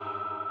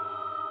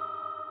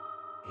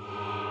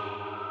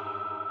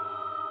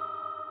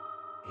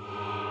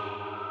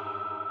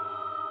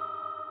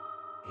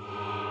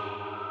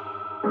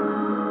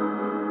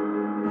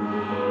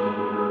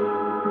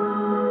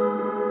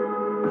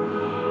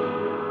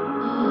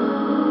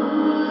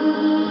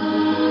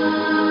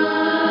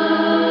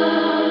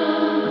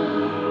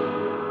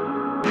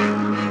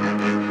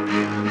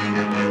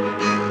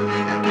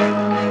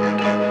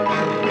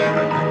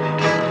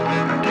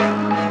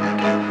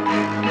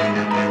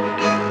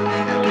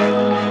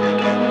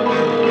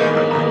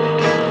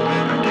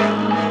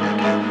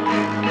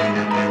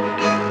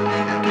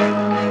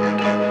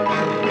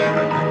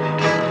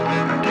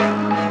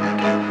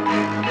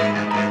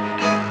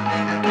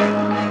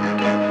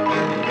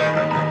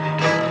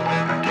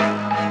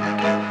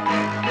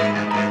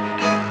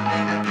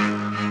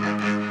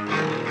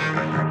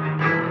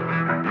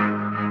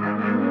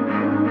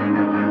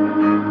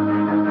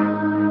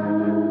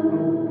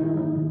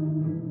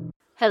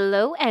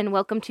Hello and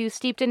welcome to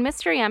Steeped in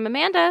Mystery. I'm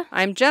Amanda.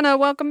 I'm Jenna.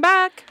 Welcome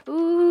back.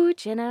 Ooh,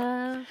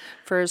 Jenna.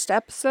 First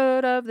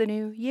episode of the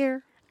new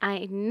year.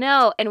 I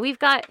know. And we've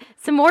got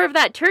some more of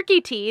that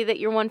turkey tea that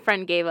your one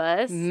friend gave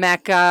us.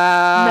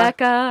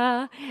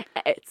 Mecca.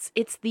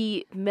 It's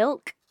the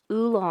milk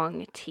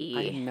oolong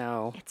tea. I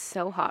know. It's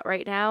so hot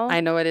right now. I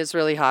know it is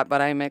really hot,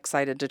 but I'm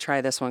excited to try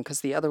this one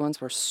because the other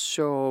ones were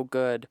so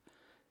good.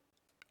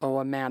 Oh,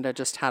 Amanda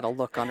just had a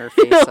look on her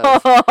face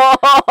of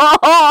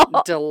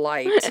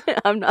delight.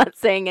 I'm not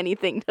saying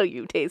anything till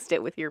you taste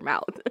it with your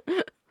mouth.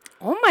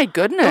 Oh my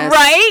goodness.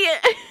 Right?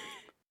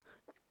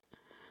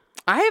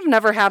 I have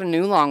never had an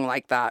oolong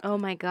like that. Oh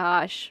my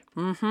gosh.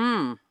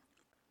 Mm-hmm.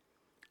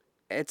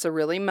 It's a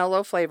really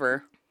mellow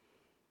flavor.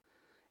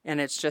 And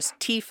it's just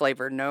tea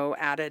flavor, no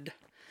added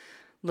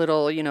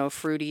little,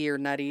 fruity or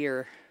nutty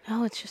or...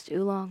 No, it's just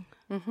oolong.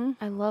 Mm-hmm.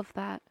 I love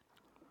that.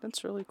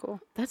 That's really cool.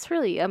 That's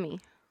really yummy.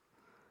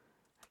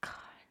 God,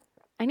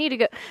 I need to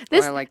go.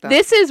 I like that.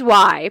 This is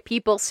why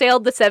people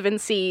sailed the 7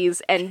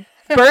 seas and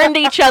burned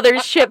each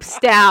other's ships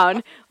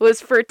down,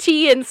 was for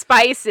tea and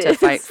spices. To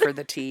fight for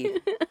the tea.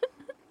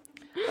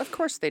 Of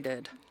course they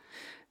did.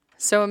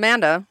 So,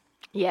 Amanda.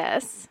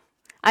 Yes.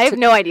 I have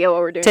no idea what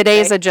we're doing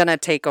Today's today. a Jenna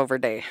takeover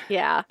day.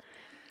 Yeah.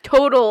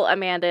 Total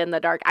Amanda in the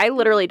dark. I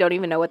literally don't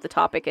even know what the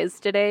topic is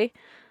today.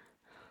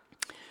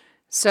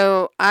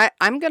 So,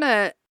 I'm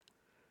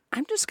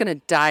just going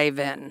to dive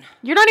in.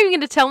 You're not even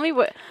going to tell me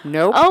what...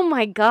 Nope. Oh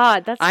my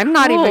God, that's I'm cool.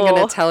 not even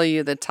going to tell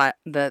you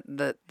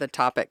the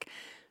topic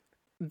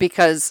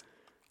because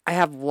I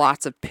have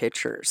lots of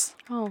pictures.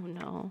 Oh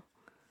no.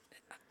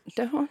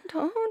 Don't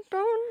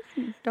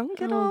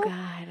get Oh all.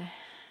 God.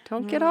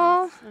 Don't get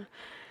all.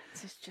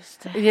 This is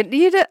just... You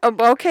need it.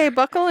 Okay,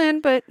 buckle in,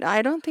 but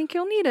I don't think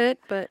you'll need it.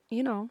 But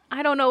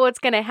I don't know what's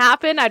going to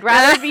happen. I'd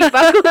rather be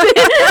buckled in.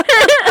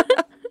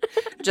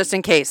 just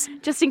in case.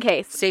 Just in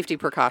case. Safety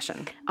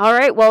precaution. All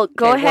right, well,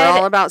 go Okay, ahead.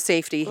 We're all about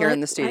safety here in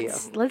the studio.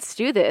 Let's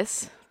do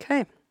this.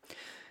 Okay.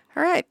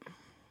 All right.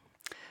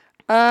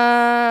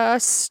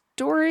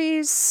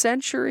 Stories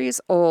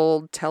centuries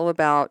old tell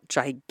about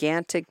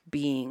gigantic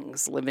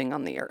beings living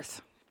on the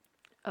earth.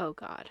 Oh,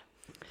 God.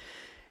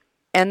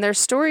 And their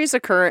stories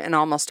occur in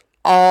almost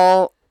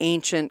all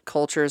ancient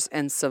cultures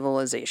and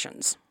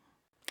civilizations.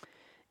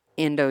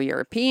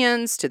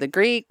 Indo-Europeans to the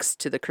Greeks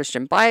to the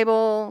Christian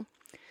Bible.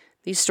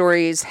 These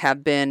stories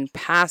have been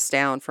passed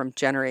down from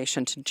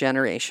generation to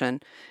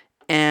generation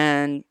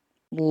and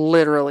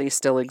literally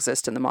still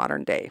exist in the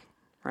modern day,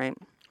 right?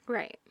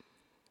 Right.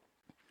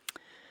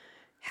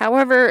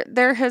 However,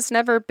 there has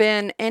never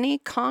been any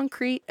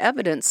concrete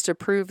evidence to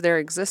prove their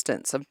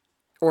existence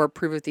or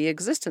prove the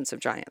existence of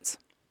giants.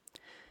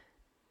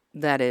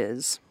 That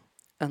is,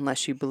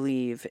 unless you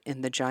believe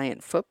in the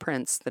giant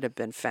footprints that have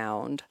been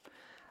found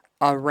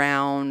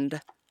around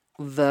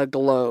the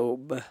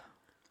globe.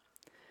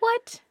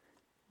 What?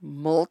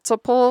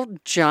 Multiple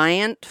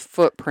giant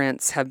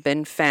footprints have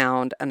been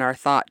found and are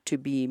thought to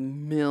be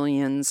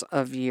millions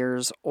of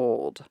years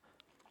old.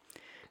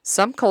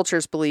 Some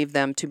cultures believe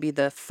them to be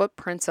the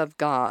footprints of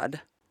God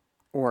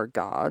or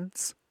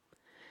gods.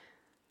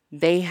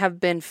 They have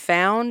been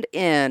found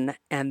in,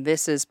 and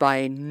this is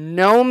by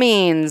no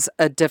means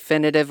a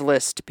definitive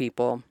list,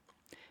 people.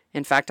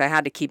 In fact, I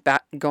had to keep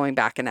going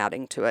back and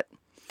adding to it.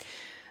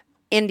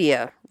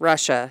 India,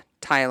 Russia,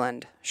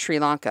 Thailand, Sri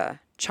Lanka,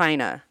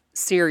 China,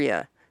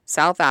 Syria,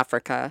 South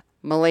Africa,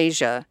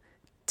 Malaysia,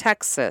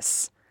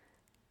 Texas,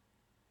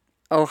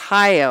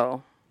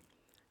 Ohio,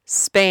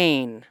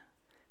 Spain,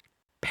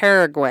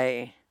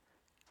 Paraguay,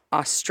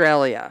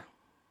 Australia.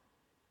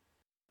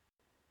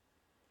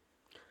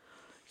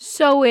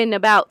 So in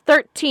about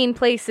 13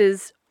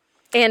 places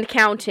and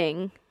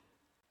counting.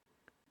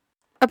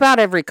 About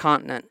every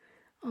continent.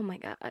 Oh, my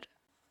God.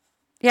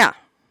 Yeah.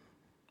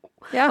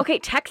 Yeah. Okay,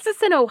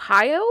 Texas and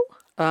Ohio?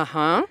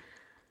 Uh-huh.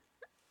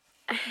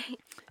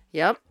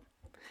 Yep.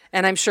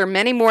 And I'm sure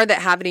many more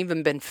that haven't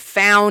even been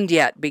found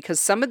yet, because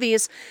some of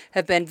these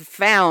have been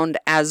found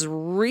as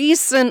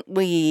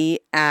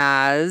recently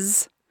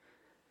as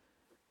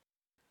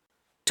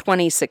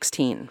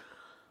 2016.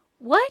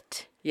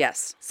 What?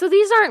 Yes. So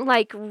these aren't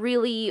like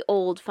really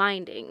old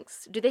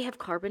findings. Do they have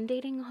carbon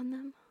dating on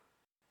them?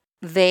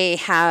 They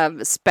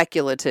have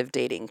speculative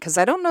dating, because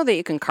I don't know that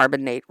you can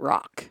carbon date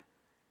rock.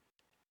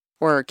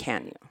 Or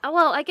can you? Oh,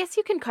 well, I guess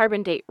you can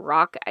carbon date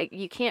rock.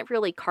 You can't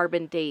really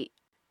carbon date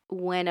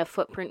when a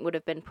footprint would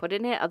have been put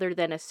in it, other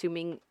than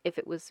assuming if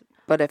it was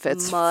But if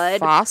it's mud.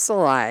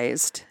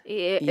 fossilized,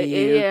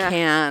 you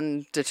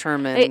can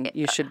determine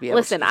you should be able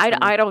listen, to determine.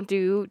 I don't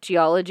do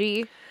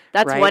geology.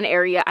 That's Right. one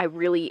area I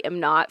really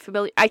am not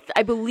familiar.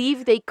 I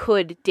believe they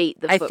could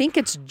date the I think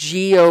it's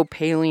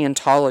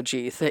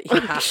geopaleontology that you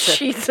have to...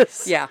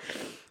 Jesus. Yeah.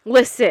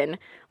 Listen.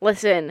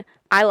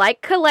 I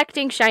like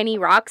collecting shiny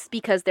rocks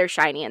because they're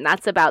shiny, and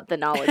that's about the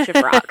knowledge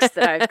of rocks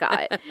that I've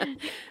got.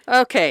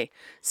 Okay,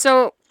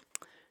 so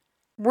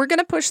we're going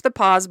to push the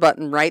pause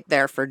button right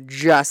there for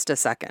just a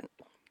second.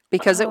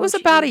 Because it was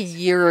about a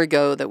year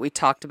ago that we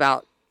talked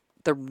about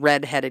the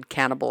red-headed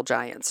cannibal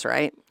giants,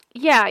 right?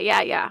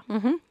 Yeah.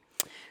 Mm-hmm.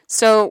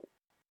 So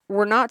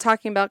we're not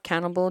talking about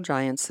cannibal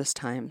giants this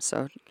time,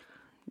 so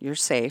you're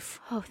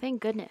safe. Oh,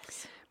 thank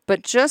goodness.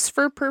 But just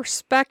for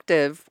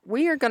perspective,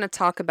 we are going to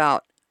talk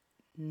about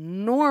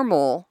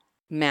normal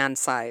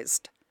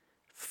man-sized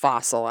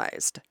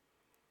fossilized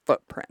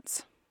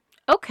footprints.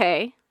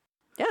 Okay.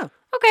 Yeah.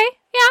 Okay.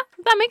 Yeah,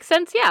 that makes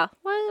sense. Yeah.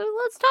 Well,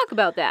 let's talk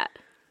about that.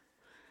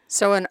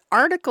 So an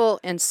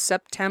article in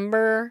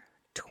September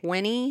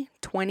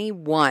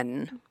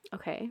 2021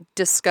 Okay.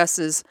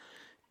 discusses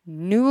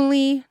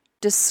newly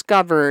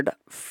discovered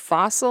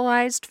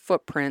fossilized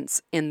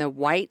footprints in the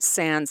White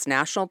Sands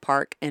National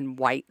Park in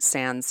White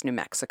Sands, New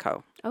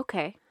Mexico.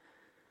 Okay.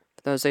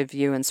 For those of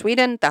you in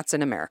Sweden, that's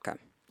in America.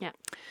 Yeah.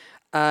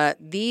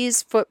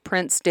 These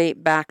footprints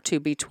date back to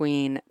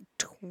between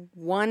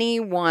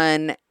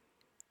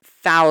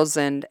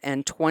 21,000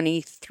 and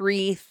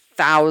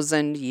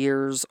 23,000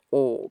 years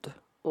old.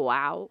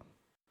 Wow.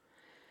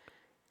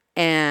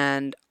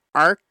 And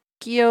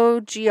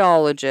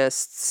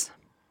archaeologists,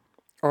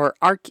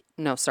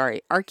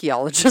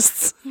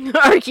 archaeologists.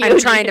 I'm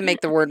trying to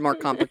make the word more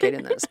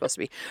complicated than it's supposed to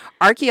be.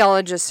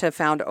 Archaeologists have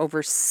found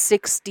over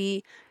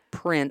 60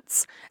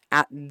 prints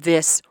at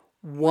this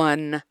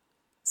one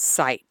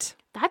site.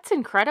 That's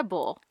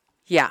incredible.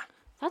 Yeah.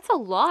 That's a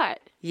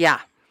lot.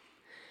 Yeah.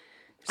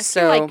 I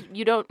feel like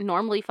you don't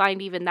normally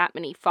find even that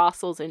many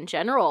fossils in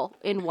general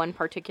in one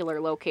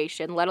particular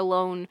location, let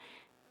alone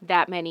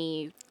that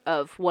many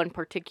of one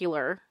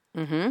particular.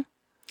 Mm-hmm.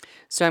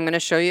 So I'm going to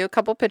show you a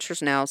couple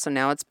pictures now. So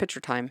now it's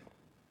picture time.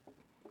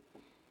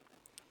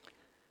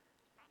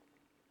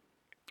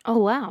 Oh,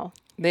 wow.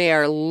 They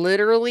are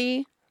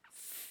literally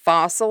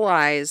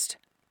fossilized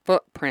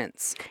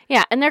footprints.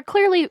 Yeah, and they're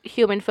clearly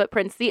human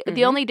footprints.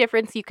 The only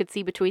difference you could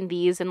see between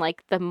these and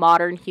like the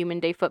modern human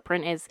day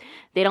footprint is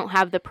they don't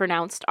have the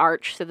pronounced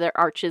arch, so their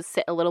arches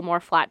sit a little more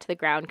flat to the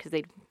ground because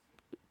they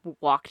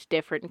walked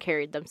different and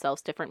carried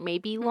themselves different.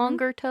 Maybe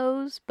longer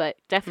toes, but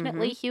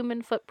definitely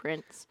human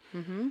footprints.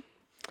 Mm-hmm.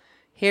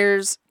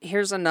 Here's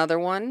another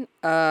one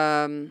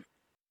from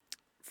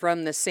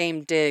the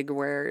same dig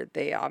where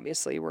they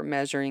obviously were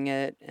measuring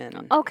it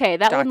and okay,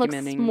 that one looks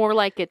documenting. more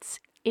like it's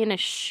in a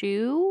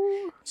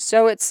shoe.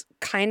 So it's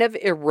kind of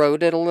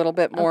eroded a little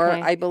bit more,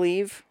 Okay. I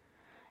believe.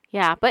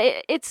 Yeah,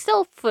 but it's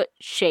still foot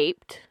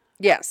shaped.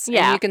 Yes.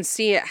 Yeah. And you can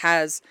see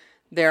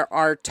there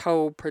are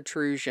toe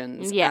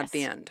protrusions Yes. at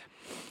the end.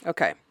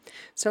 Okay.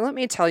 So let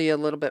me tell you a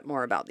little bit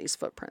more about these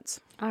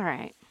footprints. All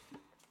right.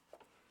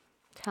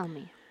 Tell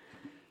me.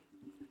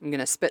 I'm going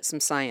to spit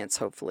some science,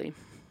 hopefully.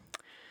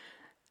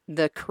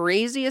 The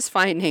craziest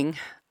finding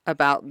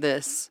about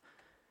this,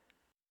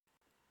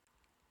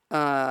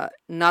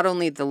 not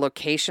only the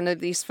location of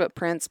these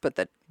footprints, but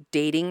the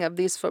dating of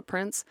these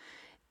footprints,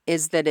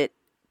 is that it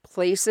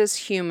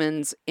places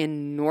humans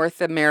in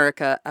North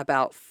America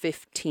about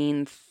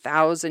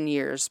 15,000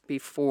 years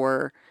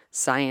before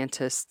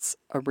scientists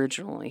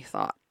originally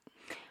thought.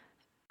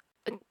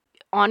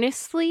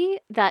 Honestly,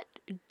 that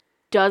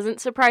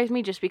doesn't surprise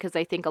me just because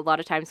I think a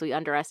lot of times we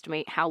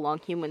underestimate how long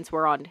humans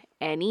were on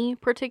any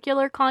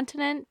particular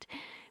continent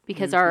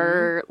because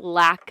our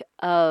lack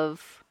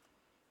of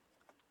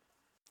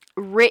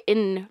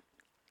written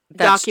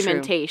That's true.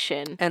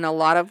 documentation. And a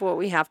lot of what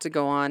we have to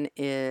go on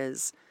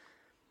is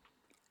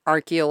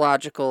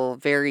archaeological,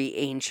 very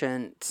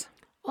ancient.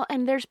 Well,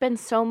 and there's been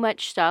so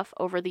much stuff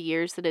over the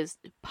years that is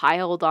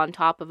piled on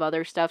top of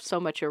other stuff, so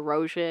much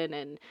erosion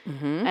and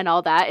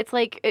all that. It's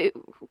like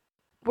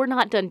we're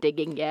not done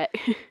digging yet.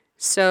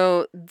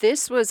 So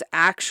this was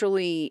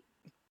actually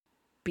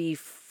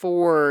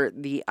before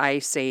the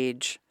Ice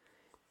Age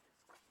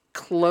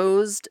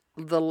closed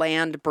the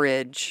land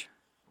bridge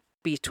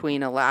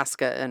between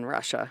Alaska and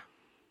Russia.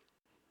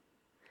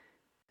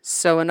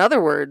 So in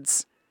other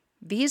words,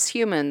 these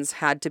humans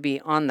had to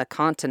be on the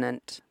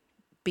continent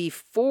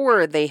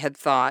before they had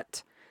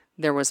thought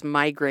there was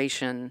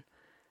migration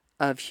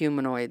of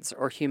humanoids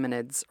or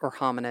humanids or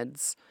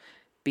hominids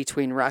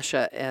between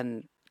Russia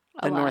and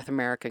the North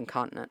American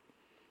continent.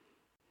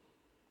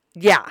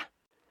 Yeah.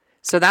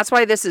 So that's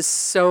why this is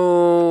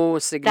so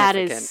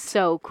significant. That is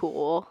so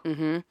cool.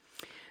 Mm-hmm.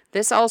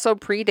 This also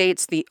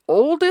predates the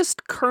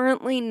oldest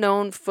currently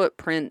known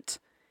footprint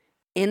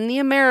in the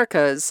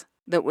Americas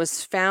that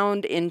was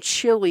found in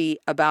Chile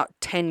about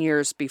 10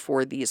 years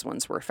before these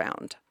ones were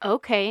found.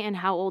 Okay, and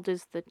how old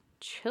is the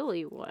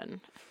Chile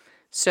one?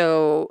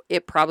 So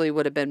it probably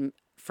would have been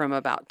from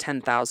about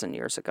 10,000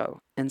 years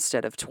ago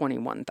instead of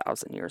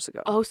 21,000 years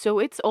ago. Oh, so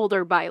it's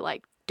older by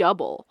like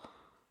double.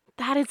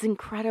 That is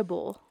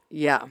incredible.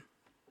 Yeah.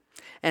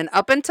 And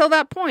up until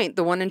that point,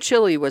 the one in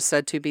Chile was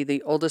said to be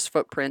the oldest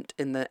footprint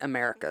in the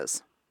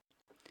Americas.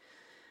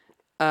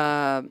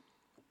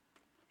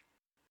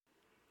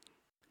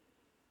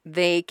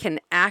 They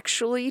can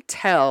actually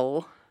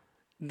tell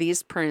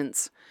these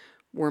prints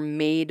were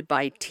made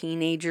by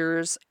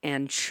teenagers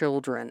and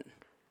children.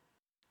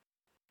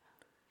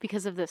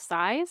 Because of the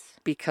size?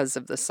 Because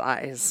of the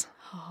size.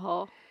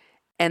 Oh.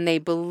 And they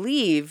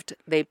believed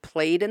they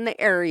played in the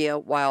area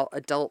while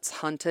adults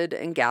hunted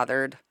and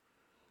gathered.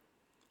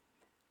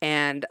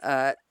 And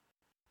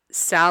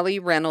Sally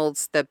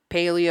Reynolds, the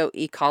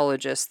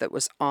paleoecologist that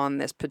was on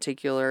this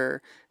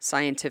particular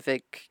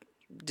scientific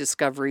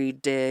discovery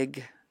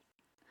dig,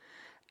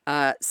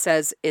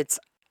 says it's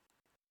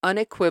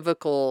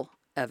unequivocal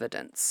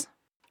evidence.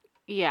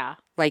 Yeah.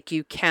 Like,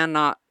 you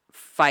cannot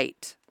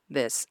fight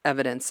this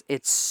evidence.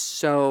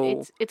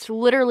 It's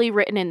literally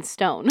written in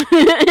stone.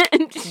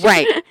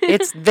 Right.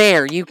 It's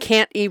there. You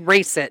can't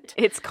erase it.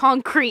 It's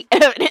concrete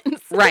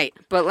evidence. Right.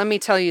 But let me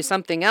tell you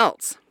something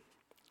else.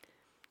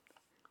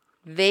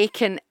 They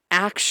can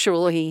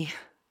actually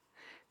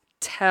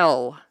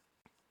tell,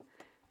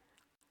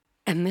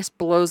 and this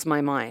blows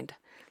my mind,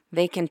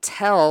 they can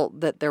tell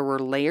that there were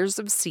layers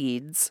of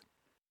seeds,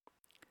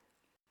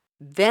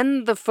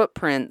 then the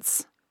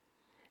footprints,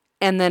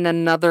 and then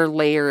another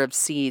layer of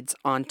seeds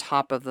on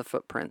top of the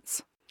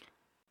footprints.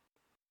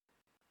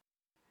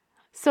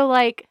 So,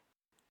 like,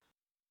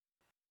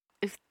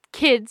 if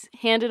kids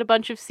handed a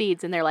bunch of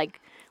seeds and they're like,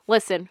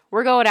 listen,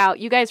 we're going out.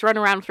 You guys run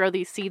around and throw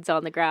these seeds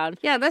on the ground.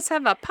 Yeah, let's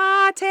have a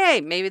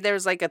party. Maybe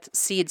there's like a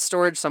seed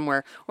storage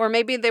somewhere. Or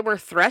maybe they were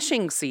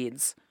threshing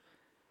seeds.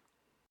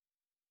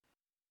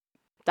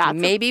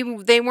 Maybe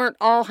they weren't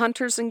all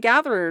hunters and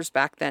gatherers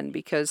back then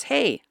because,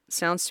 hey,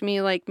 sounds to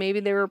me like maybe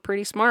they were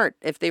pretty smart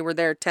if they were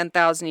there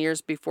 10,000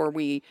 years before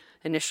we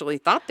initially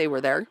thought they were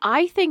there.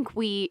 I think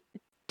we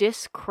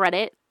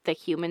discredit the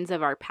humans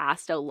of our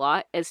past a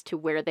lot as to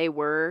where they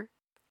were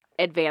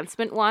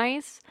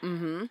advancement-wise.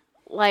 Mm-hmm.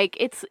 Like,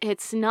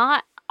 it's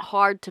not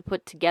hard to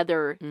put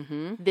together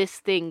Mm-hmm. this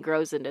thing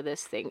grows into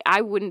this thing.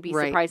 I wouldn't be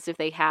Right. surprised if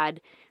they had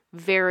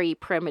very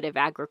primitive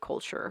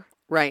agriculture.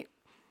 Right.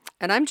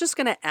 And I'm just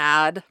going to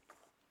add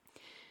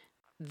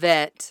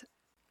that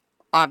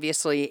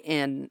obviously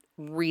in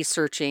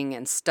researching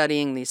and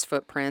studying these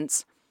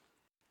footprints,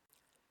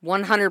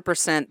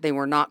 100% they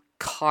were not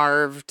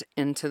carved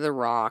into the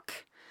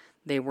rock.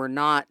 They were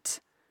not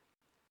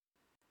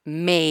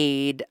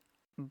made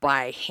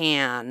by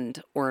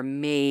hand or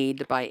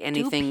made by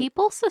anything. Do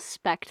people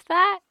suspect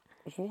that?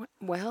 Well,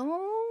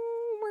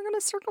 we're going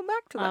to circle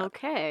back to that.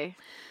 Okay.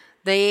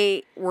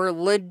 They were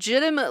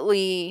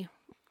legitimately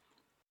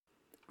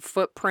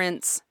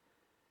footprints,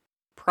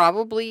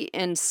 probably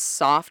in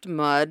soft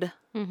mud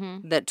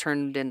Mm-hmm. that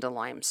turned into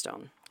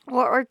limestone.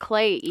 Or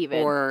clay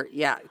even. Or,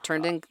 yeah,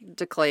 turned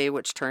into clay,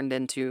 which turned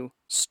into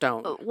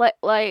stone.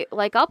 Like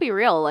I'll be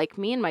real, like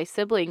me and my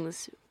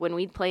siblings, when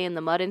we'd play in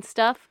the mud and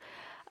stuff,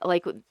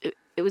 like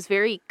it was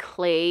very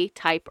clay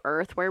type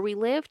earth where we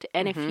lived,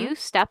 and if you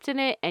stepped in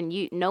it and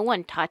no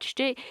one touched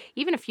it,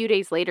 even a few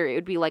days later it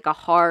would be like a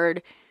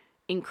hard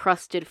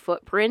encrusted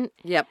footprint,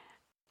 Yep.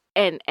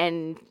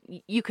 and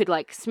you could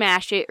like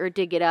smash it or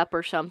dig it up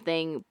or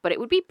something, but it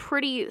would be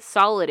pretty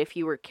solid if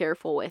you were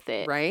careful with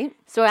it. Right?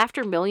 So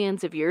after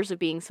millions of years of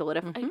being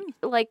solidified,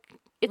 like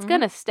it's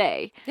gonna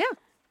stay. Yeah.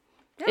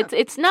 Yeah.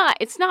 It's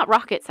not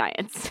rocket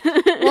science.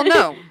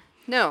 Well,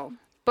 no.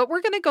 But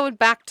we're going to go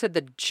back to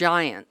the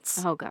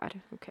giants Oh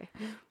God. Okay.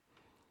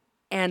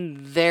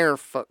 and their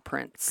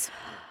footprints.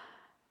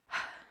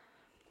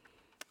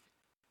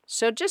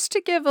 So just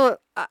to give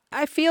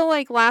I feel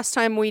like last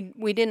time we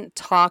didn't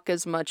talk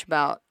as much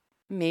about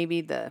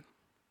maybe the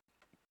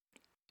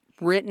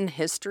written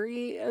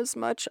history as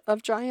much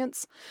of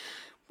giants.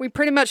 We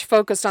pretty much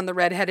focused on the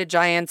red-headed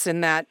giants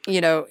in that,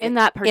 In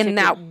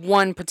that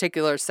one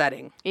particular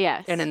setting.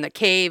 Yes. And in the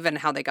cave and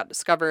how they got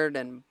discovered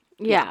and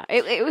yeah,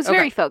 it was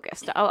very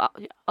focused. I'll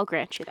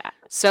grant you that.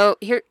 So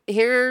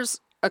here's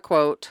a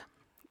quote.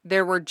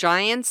 There were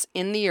giants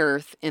in the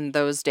earth in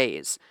those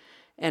days,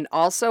 and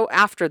also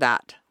after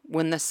that,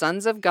 when the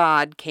sons of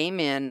God came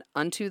in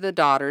unto the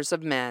daughters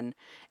of men,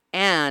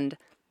 and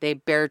they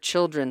bare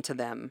children to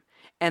them,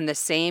 and the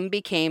same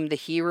became the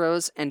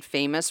heroes and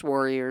famous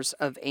warriors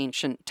of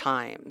ancient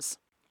times.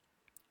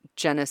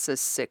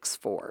 Genesis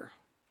 6:4.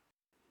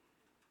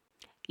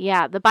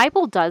 Yeah, the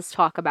Bible does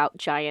talk about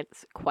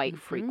giants quite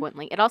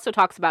frequently. It also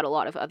talks about a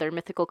lot of other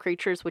mythical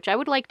creatures, which I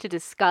would like to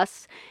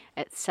discuss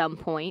at some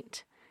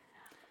point.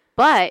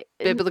 But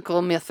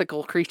Biblical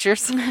mythical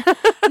creatures.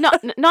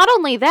 not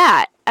only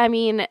that, I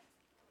mean,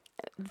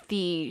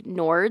 the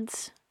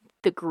Nords,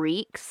 the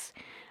Greeks,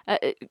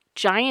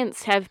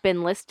 giants have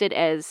been listed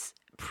as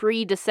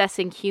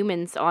predecessing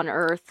humans on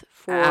Earth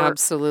for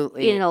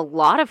Absolutely. in a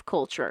lot of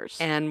cultures.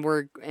 And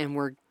we're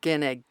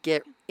gonna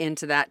get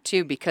into that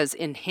too, because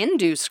in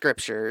Hindu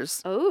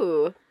scriptures,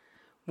 Oh,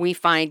 we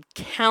find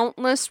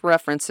countless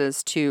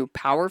references to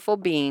powerful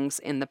beings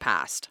in the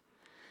past.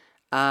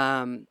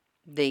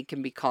 They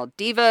can be called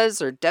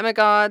devas or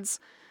demigods,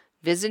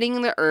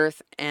 visiting the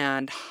earth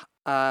and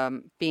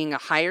being a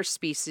higher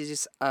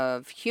species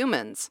of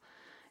humans.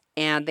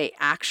 And they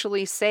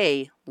actually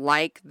say,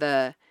 like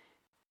the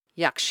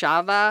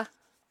Yakshava,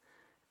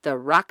 the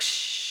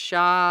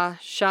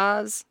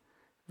Rakshashas,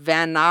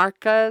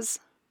 Vanarkas,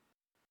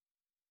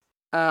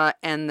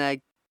 and the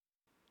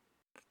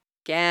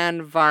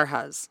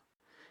Ganvarhas.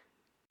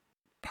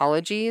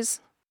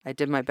 Apologies, I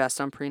did my best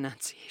on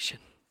pronunciation.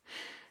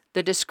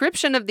 The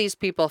description of these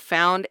people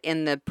found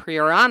in the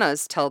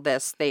Puranas tell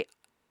this. They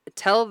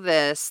tell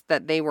this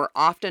that they were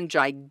often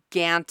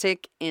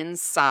gigantic in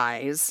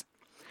size,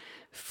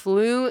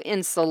 flew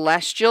in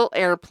celestial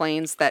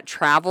airplanes that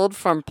traveled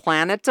from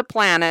planet to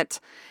planet,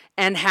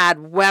 and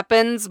had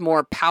weapons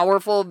more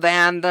powerful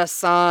than the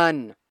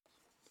sun.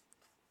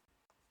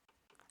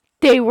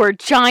 They were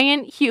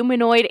giant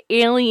humanoid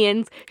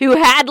aliens who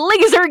had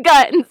laser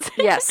guns.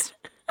 Yes.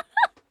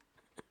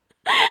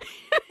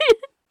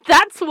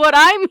 That's what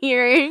I'm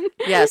hearing.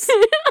 Yes.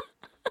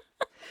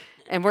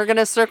 And we're going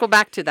to circle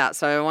back to that,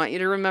 so I want you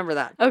to remember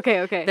that.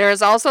 Okay. There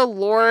is also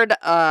Lord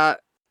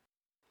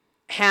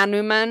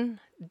Hanuman,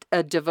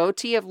 a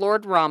devotee of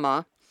Lord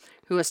Rama,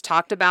 who is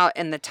talked about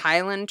in the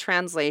Thailand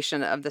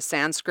translation of the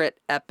Sanskrit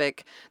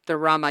epic, the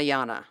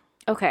Ramayana.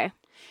 Okay.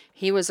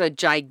 He was a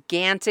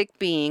gigantic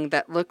being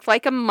that looked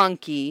like a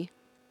monkey.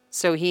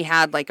 So he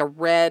had like a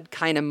red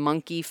kind of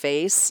monkey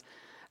face,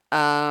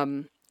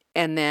 and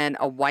then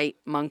a white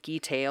monkey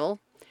tail,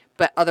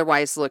 but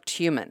otherwise looked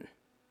human.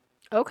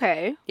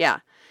 Okay. Yeah.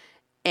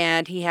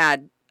 And he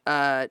had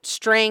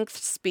strength,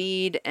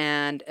 speed,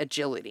 and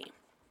agility.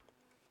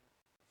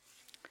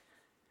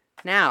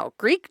 Now,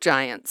 Greek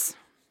giants.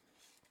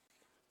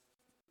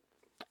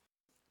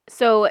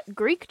 So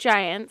Greek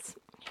giants,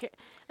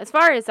 as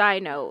far as I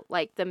know,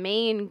 like the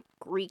main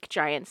Greek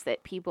giants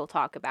that people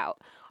talk about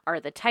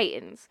are the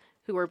Titans,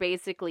 who were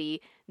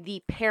basically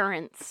the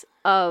parents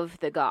of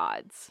the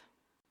gods,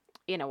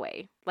 in a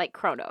way, like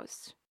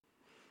Kronos.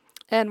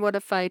 And what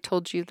if I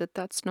told you that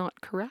that's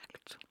not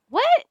correct?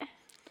 What?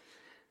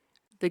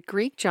 The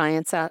Greek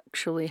giants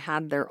actually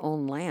had their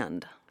own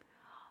land.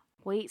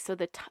 Wait, so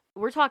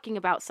we're talking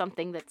about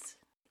something that's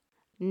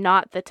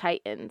not the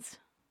Titans.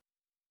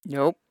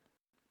 Nope.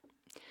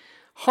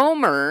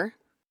 Homer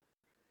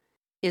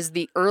is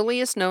the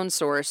earliest known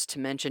source to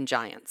mention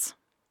giants.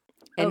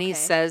 And he Okay.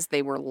 says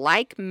they were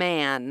like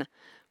man,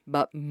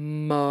 but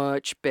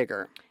much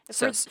bigger.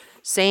 So For-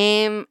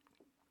 same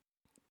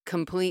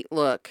complete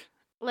look.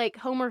 Like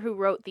Homer, who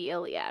wrote the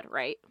Iliad,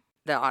 right?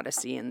 The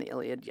Odyssey and the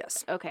Iliad,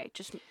 yes. Okay,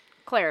 just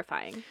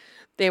clarifying.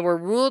 They were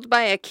ruled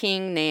by a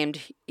king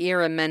named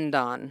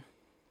Erymanthon.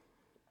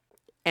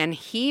 And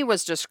he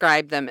was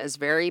described them as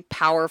very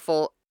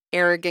powerful,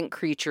 arrogant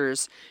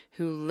creatures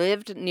who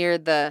lived near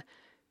the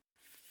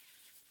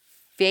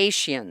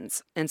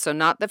Phaeacians. And so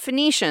not the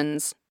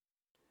Phoenicians,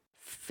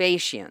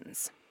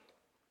 Phaeacians.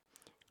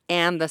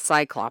 And the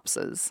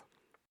Cyclopses.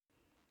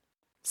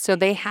 So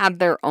they had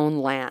their own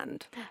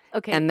land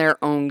Okay. and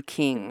their own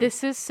king.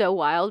 This is so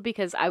wild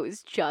because I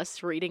was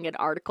just reading an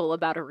article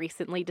about a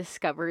recently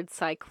discovered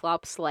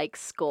Cyclops-like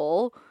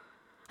skull.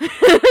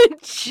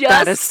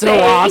 That is so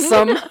saying.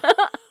 awesome.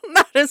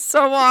 That is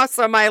so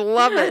awesome. I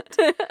love it.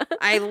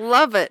 I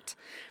love it.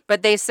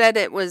 But they said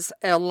it was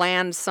a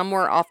land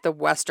somewhere off the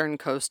western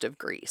coast of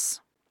Greece.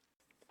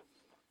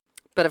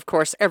 But of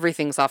course,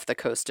 everything's off the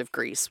coast of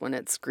Greece when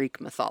it's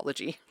Greek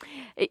mythology.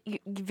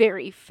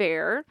 Very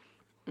fair.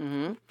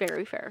 Mm-hmm.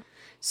 Very fair.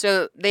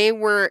 So they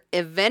were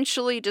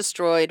eventually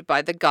destroyed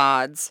by the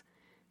gods,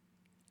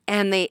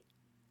 and they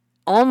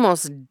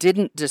almost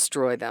didn't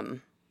destroy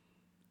them.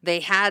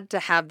 They had to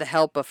have the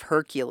help of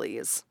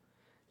Hercules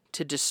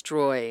to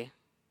destroy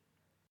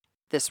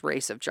this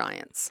race of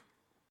giants,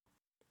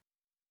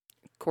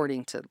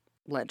 according to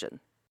legend.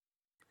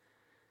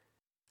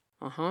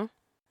 And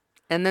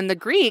then the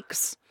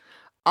Greeks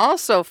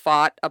also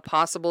fought a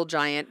possible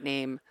giant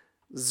named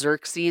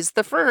Xerxes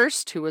I,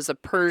 who was a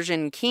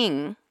Persian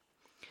king.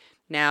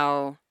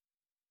 Now,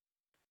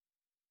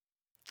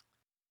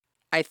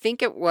 I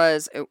think it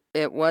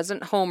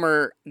wasn't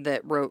Homer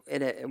that wrote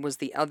it. It was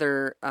the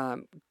other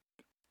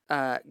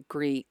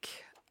Greek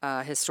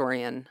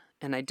historian,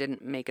 and I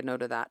didn't make a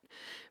note of that.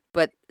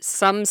 But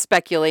some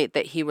speculate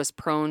that he was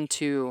prone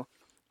to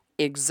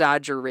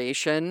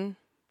exaggeration,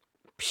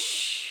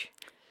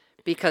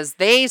 because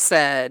they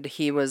said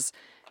he was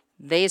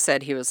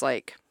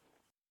like,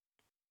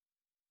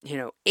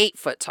 8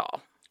 foot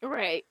tall.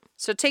 Right.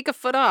 So take a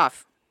foot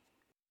off.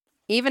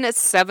 Even at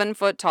 7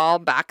 foot tall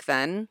back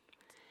then,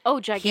 Oh,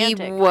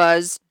 gigantic. he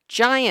was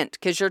giant,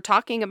 because you're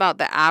talking about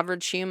the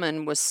average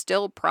human was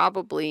still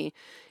probably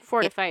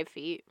 4 to 5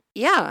 feet.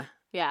 Yeah.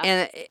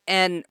 Yeah.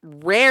 And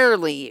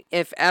rarely,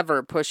 if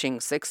ever, pushing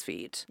 6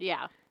 feet.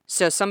 Yeah.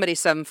 So somebody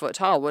 7 foot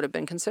tall would have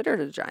been considered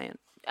a giant.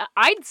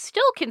 I'd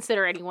still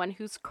consider anyone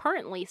who's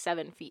currently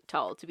 7 feet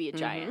tall to be a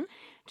giant,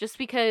 just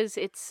because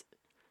it's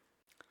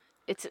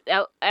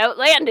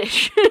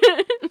outlandish.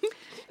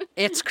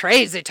 It's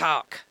crazy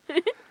talk.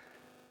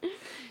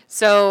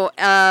 So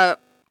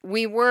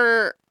we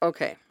were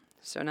okay.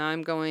 So now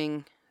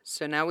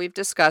we've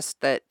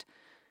discussed that,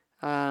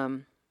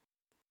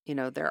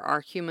 there are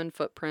human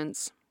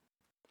footprints.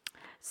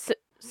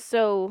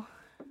 So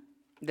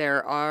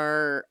There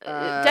are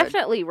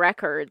definitely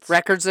records.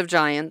 records of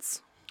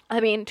giants. I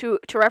mean, to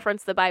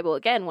reference the Bible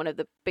again, one of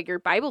the bigger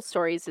Bible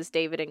stories is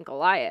David and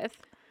Goliath,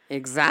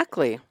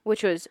 Exactly.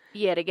 which was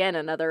yet again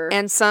another.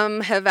 And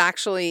some have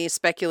actually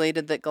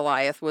speculated that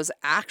Goliath was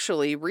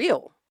actually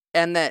real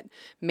and that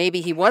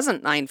maybe he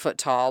wasn't 9 foot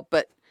tall.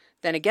 But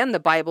then again, the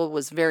Bible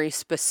was very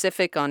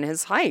specific on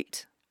his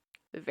height.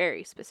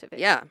 Very specific.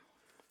 Yeah.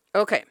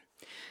 Okay.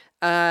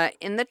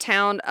 In the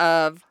town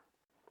of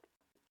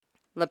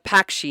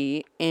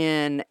Lapakshi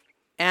in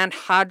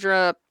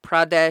Andhra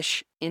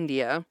Pradesh,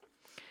 India,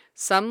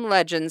 some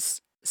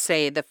legends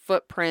say the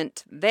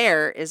footprint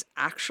there is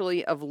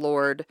actually of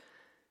Lord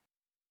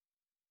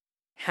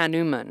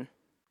Hanuman,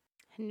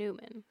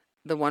 Newman.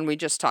 the one we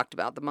just talked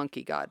about, the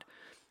monkey god.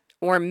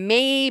 Or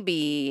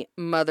maybe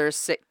Mother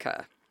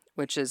Sitka,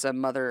 which is a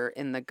mother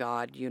in the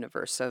god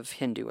universe of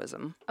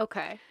Hinduism.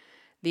 Okay.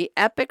 The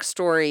epic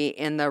story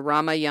in the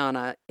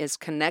Ramayana is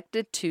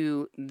connected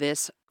to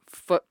this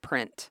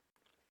footprint,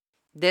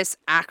 this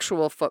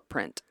actual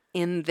footprint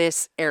in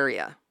this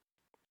area.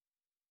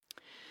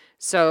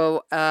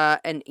 So,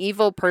 an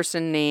evil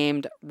person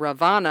named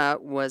Ravana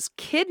was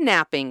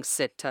kidnapping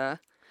Sita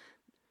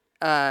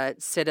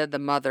the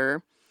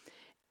mother,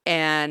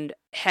 and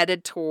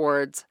headed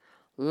towards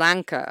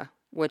Lanka,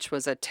 which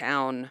was a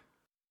town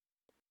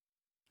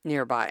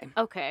nearby.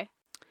 Okay.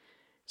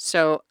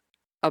 So,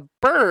 a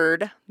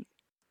bird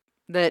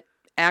that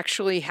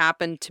actually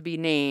happened to be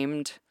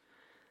named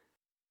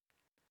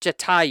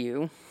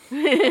Jatayu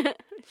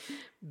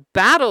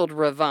battled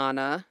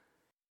Ravana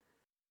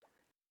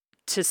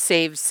to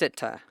save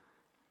Sita.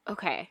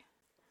 Okay.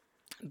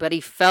 But he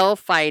fell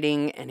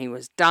fighting and he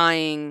was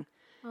dying.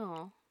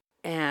 Oh.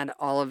 And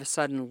all of a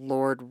sudden,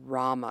 Lord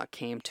Rama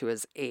came to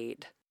his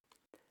aid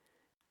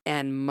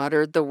and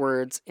muttered the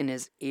words in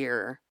his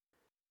ear,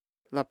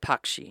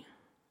 Lapakshi.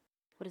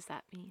 What does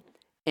that mean?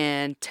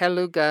 In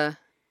Telugu,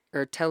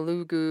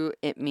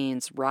 it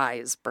means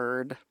rise,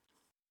 bird.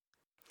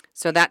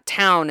 So that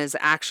town is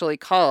actually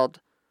called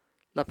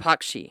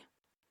Lapakshi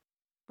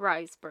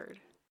Rise bird.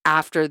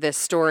 after this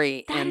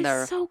story That in is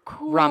the so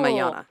cool.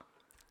 Ramayana.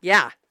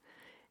 Yeah.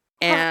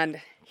 And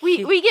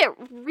we get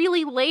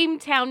really lame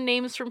town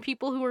names from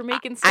people who are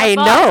making stuff I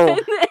up. know.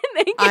 And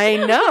they get- I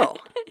know.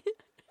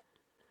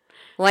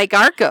 Like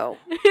Arco.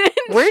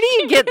 Where do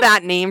you get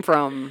that name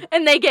from?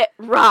 And they get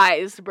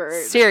rise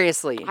bird.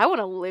 Seriously. I want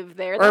to live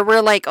there. Or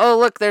we're like, oh,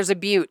 look, there's a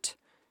butte.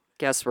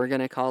 Guess we're going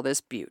to call this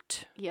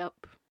Butte. Yep.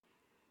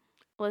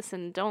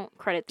 Listen, don't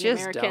credit the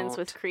Just Americans don't.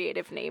 with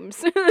creative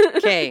names.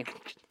 Okay.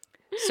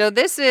 So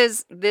this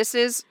is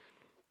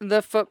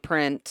the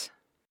footprint.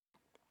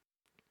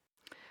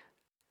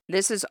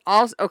 This is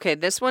also, okay,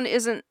 this one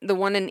isn't the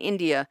one in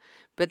India,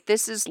 but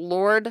this is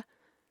Lord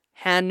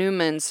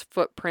Hanuman's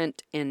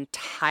footprint in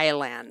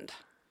Thailand.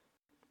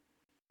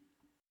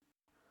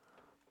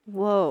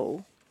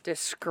 Whoa.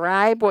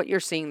 Describe what you're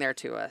seeing there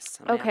to us,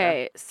 Amanda.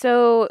 Okay,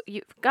 so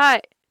you've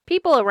got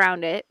people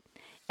around it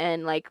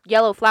and like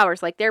yellow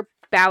flowers, like they're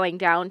bowing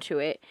down to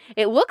it.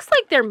 It looks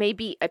like there may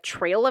be a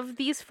trail of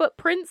these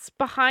footprints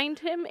behind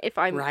him if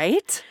I'm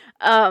Right?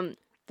 um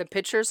The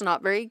picture's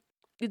not very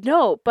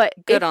no, but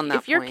Good on that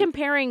if you're point.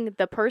 comparing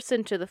the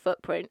person to the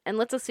footprint, and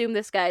let's assume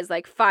this guy's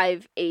like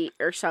 5'8"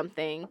 or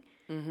something,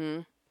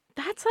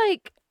 that's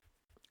like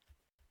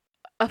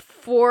a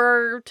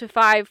 4 to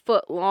 5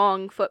 foot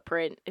long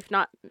footprint, if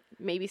not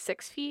maybe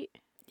 6 feet,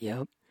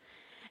 Yep.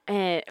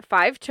 and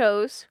 5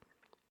 toes.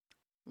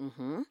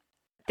 Mm-hmm.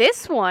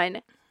 This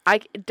one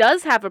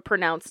does have a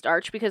pronounced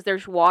arch because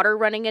there's water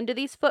running into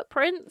these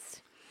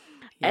footprints,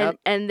 Yep.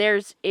 and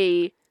there's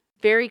a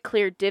very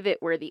clear divot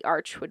where the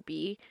arch would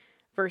be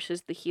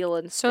versus the heel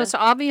and So it's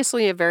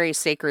obviously a very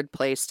sacred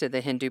place to the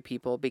Hindu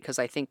people because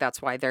I think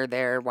that's why they're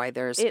there, why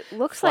there's it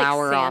looks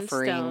flower like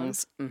sandstone.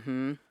 offerings.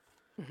 Mm-hmm.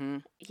 Mm-hmm.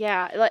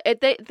 Yeah, like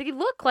they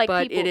look like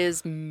But people. it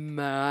is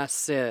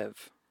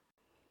massive.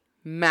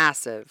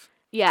 Massive.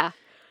 Yeah,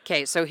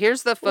 Okay, so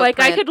here's the footprint. like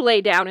I could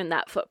lay down in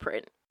that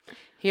footprint.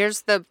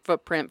 Here's the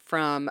footprint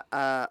from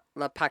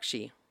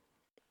Lapakshi.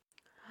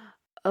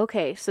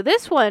 Okay, so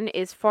this one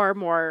is far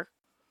more.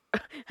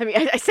 I mean,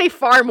 I say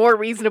far more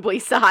reasonably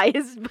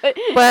sized, but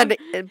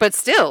But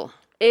still,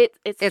 it's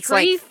it's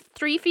three like-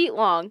 3 feet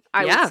long.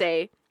 I Yeah. would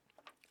say.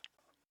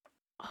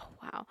 Oh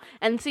wow!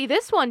 And see,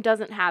 this one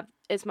doesn't have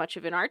as much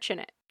of an arch in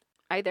it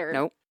either.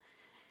 Nope.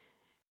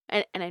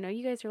 And I know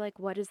you guys are like,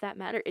 what does that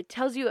matter? It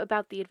tells you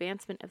about the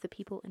advancement of the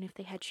people and if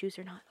they had shoes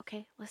or not.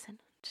 Okay, listen,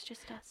 it's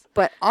just us.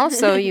 But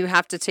also, you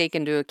have to take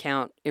into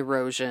account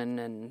erosion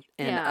and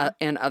Yeah.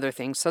 and other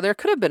things. So there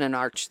could have been an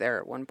arch there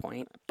at one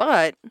point,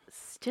 but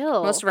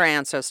Still, most of our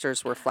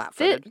ancestors were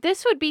flat-footed.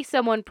 this would be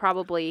someone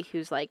probably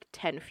who's like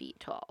 10 feet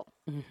tall.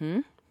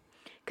 Mm-hmm.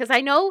 Because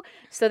I know,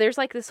 so there's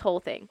like this whole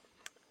thing.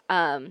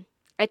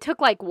 I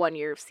took like 1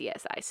 year of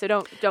CSI, so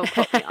don't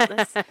quote me on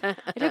this.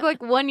 I took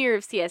like 1 year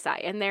of CSI,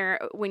 and there,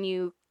 when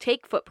you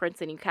take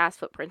footprints and you cast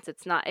footprints,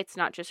 it's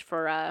not just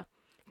for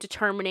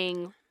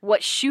determining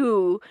what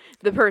shoe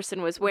the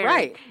person was wearing.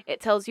 Right. It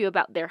tells you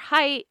about their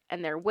height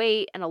and their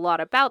weight and a lot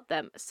about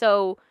them.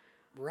 So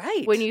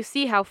Right. when you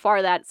see how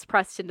far that's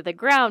pressed into the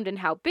ground and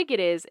how big it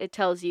is, it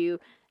tells you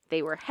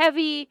they were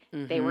heavy,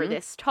 they were Mhm.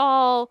 this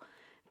tall,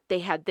 they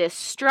had this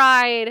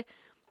stride.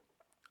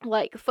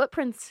 Like,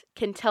 footprints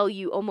can tell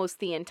you almost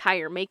the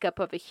entire makeup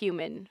of a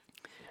human.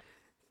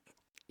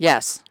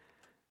 Yes.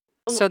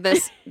 Oh. So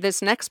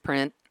this next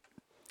print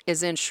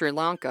is in Sri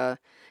Lanka,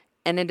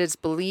 and it is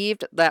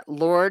believed that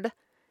Lord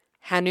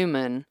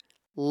Hanuman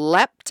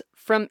leapt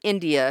from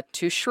India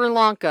to Sri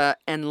Lanka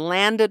and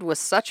landed with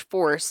such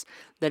force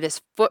that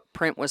his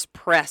footprint was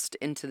pressed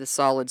into the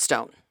solid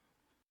stone.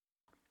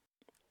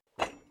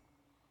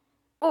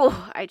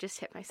 Oh, I just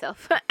hit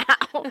myself.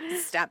 Ow.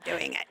 Stop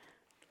doing it.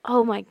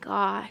 Oh my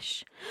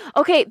gosh.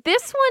 Okay,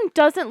 this one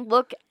doesn't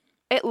look,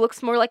 it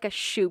looks more like a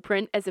shoe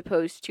print as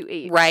opposed to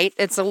a... Right?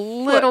 It's a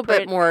little bit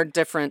Footprint. more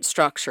different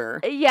structure.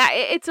 Yeah,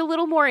 it's a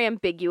little more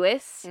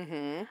ambiguous.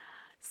 Mm-hmm.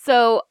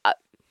 So,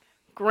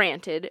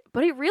 granted,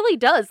 but it really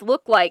does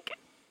look like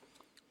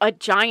a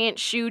giant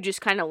shoe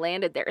just kind of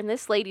landed there. And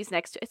this lady's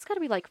next to, it's got to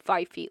be like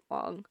 5 feet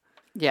long.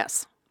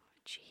 Yes.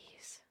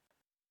 Jeez.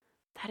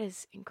 That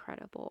is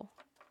incredible.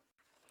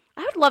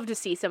 I would love to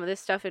see some of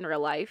this stuff in real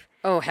life.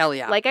 Oh, hell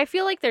yeah. Like, I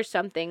feel like there's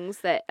some things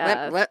that...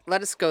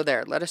 Let us go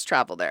there. Let us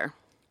travel there.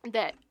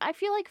 that I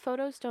feel like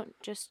photos don't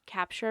just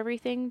capture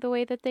everything the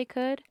way that they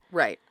could,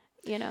 Right.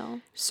 you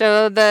know?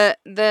 So the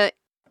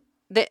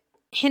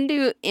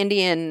Hindu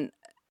Indian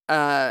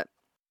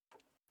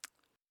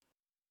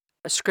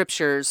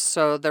scriptures,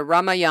 so the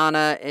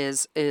Ramayana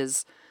is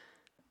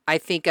I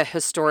think a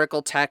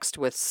historical text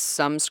with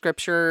some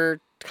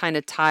scripture kind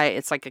of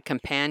it's like a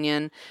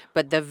companion,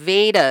 but the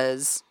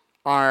Vedas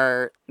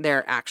are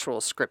their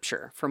actual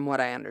scripture from what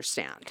I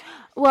understand.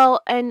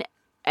 Well, and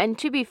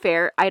to be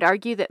fair, I'd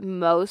argue that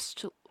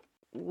most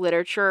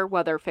literature,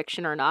 whether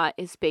fiction or not,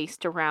 is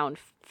based around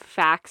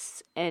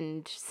facts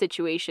and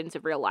situations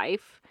of real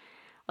life.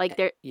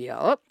 Like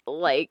Yep.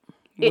 like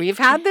We've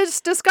had this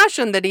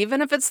discussion that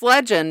even if it's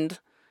legend,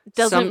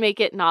 doesn't make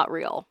it not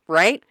real.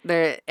 right?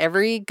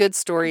 Every good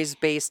story is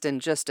based in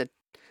just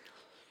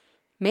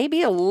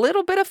maybe a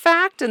little bit of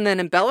fact and then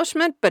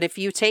embellishment. But if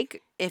you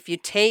take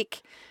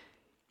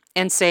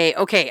and say,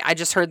 okay, I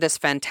just heard this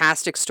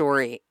fantastic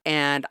story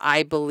and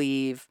I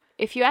believe.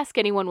 If you ask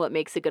anyone what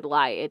makes a good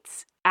lie,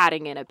 it's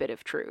adding in a bit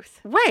of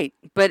truth. Right.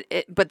 But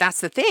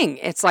that's the thing.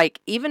 It's like,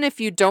 even if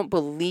you don't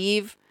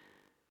believe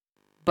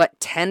but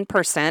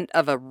 10%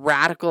 of a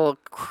radical,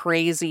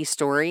 crazy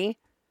story,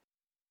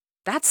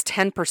 that's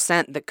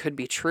 10% that could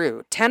be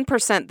true.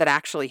 10% that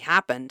actually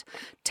happened.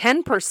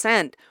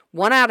 10%,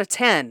 1 out of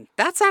 10.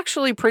 That's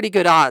actually pretty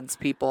good odds,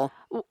 people.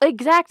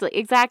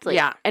 Exactly.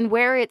 Yeah. And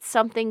where it's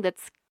something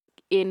that's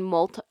in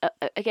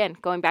again,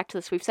 going back to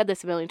this, we've said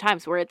this a million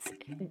times, where it's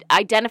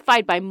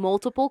identified by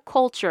multiple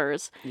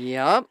cultures.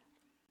 Yep.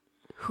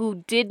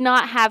 Who did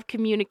not have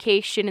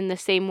communication in the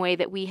same way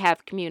that we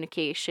have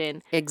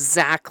communication.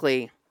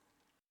 Exactly.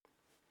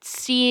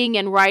 Seeing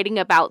and writing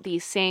about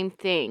these same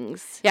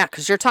things. Yeah,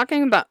 because you're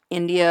talking about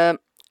India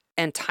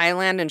and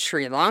Thailand and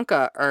Sri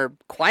Lanka are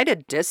quite a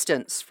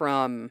distance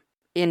from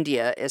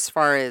India as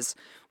far as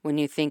when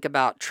you think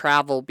about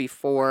travel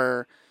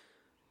before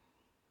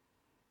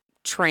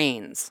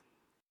trains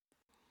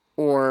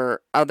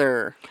or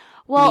other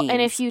means. And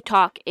if you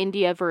talk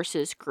India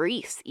versus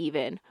Greece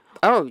even.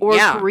 Oh, or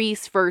yeah.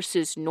 Greece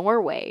versus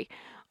Norway.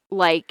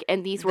 Like,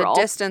 and these were all...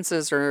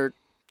 distances are...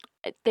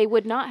 They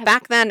would not have...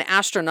 Back then,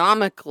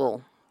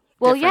 astronomical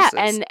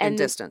differences in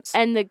distance.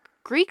 And the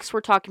Greeks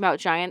were talking about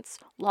giants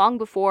long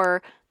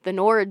before the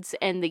Nords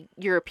and the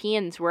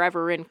Europeans were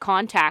ever in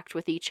contact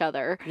with each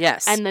other.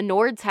 Yes. And the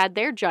Nords had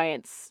their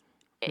giants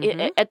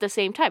at the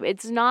same time.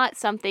 It's not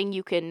something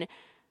you can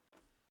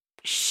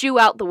shoo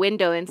out the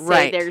window and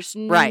say there's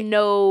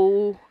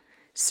no...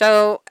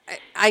 So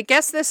I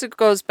guess this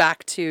goes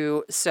back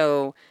to,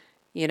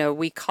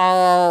 we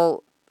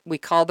call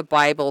the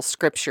Bible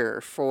scripture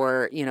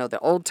for, the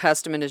Old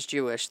Testament is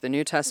Jewish, the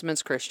New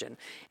Testament's Christian,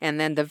 and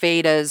then the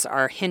Vedas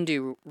are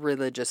Hindu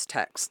religious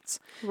texts.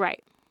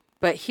 Right.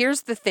 But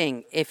here's the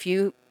thing. If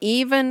you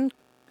even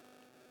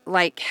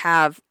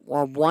have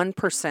a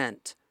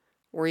 1%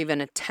 or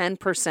even a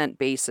 10%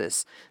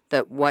 basis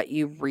that what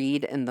you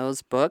read in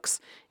those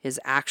books is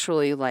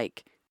actually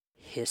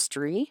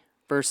history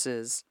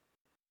versus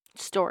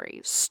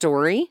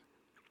story,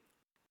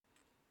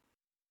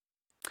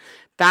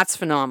 that's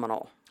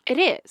phenomenal. It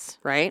is.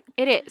 Right?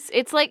 It is.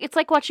 It's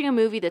like watching a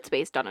movie that's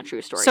based on a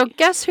true story. So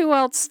guess who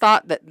else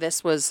thought that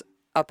this was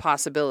a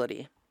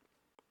possibility?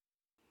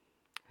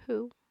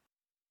 Who?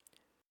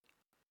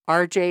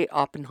 R.J.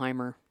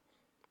 Oppenheimer.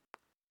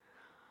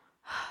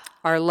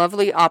 Our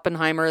lovely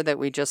Oppenheimer that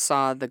we just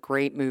saw the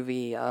great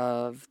movie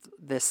of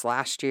this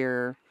last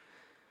year,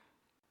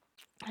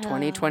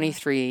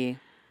 2023.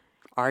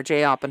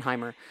 R.J.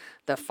 Oppenheimer,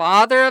 the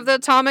father of the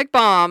atomic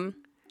bomb,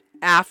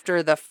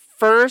 after the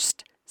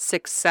first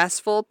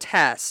successful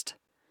test,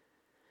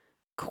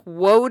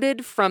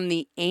 quoted from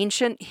the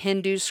ancient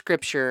Hindu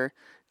scripture,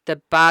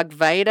 the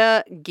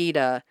Bhagavad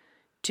Gita,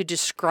 to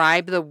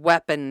describe the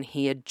weapon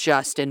he had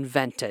just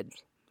invented.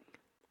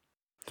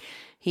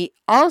 He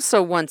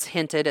also once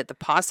hinted at the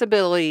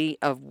possibility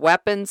of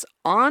weapons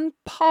on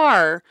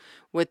par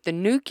with the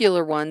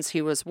nuclear ones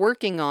he was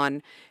working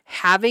on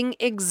having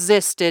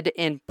existed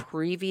in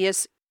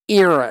previous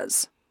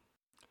eras.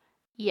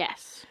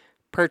 Yes.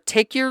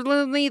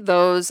 Particularly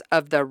those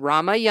of the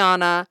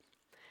Ramayana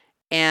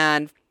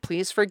and,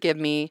 please forgive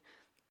me,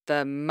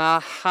 the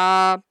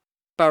Mahabharata.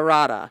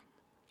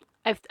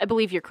 I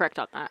believe you're correct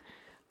on that.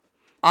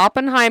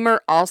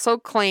 Oppenheimer also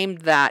claimed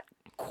that,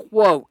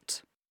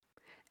 quote,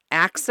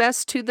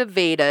 access to the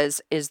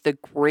Vedas is the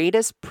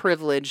greatest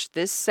privilege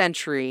this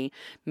century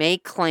may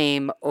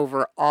claim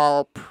over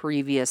all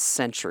previous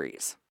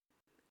centuries.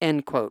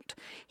 End quote.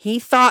 He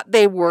thought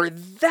they were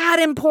that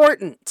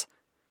important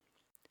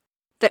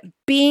that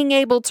being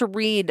able to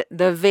read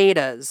the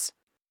Vedas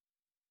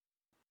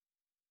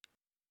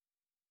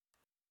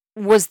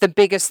was the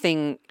biggest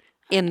thing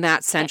in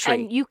that century.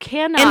 And you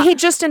cannot. And he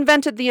just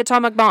invented the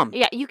atomic bomb.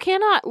 Yeah, you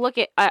cannot look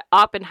at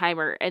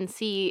Oppenheimer and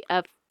see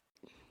a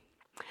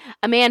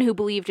man who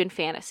believed in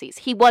fantasies.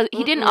 He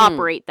didn't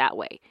operate that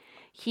way.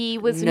 He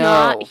was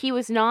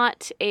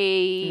not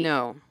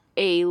a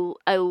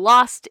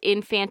lost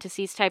in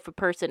fantasies type of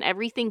person.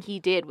 Everything he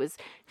did was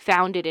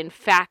founded in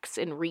facts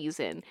and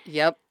reason.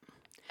 Yep,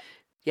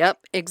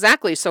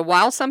 exactly. So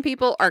while some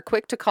people are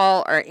quick to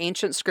call our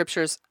ancient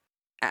scriptures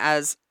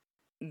as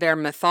their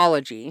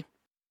mythology,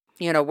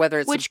 whether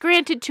it's... Which,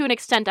 granted, to an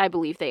extent, I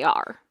believe they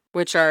are.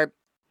 Which are,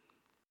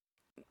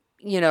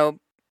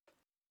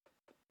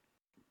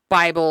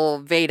 Bible,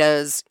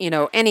 Vedas,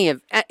 any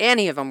of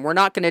them. We're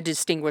not going to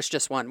distinguish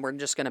just one. We're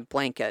just going to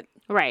blanket.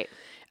 Right.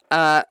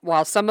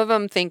 While some of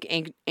them think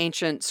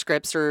ancient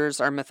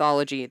scriptures are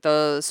mythology,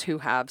 those who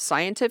have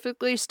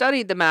scientifically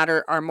studied the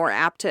matter are more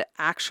apt to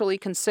actually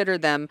consider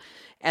them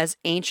as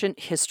ancient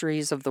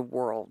histories of the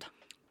world.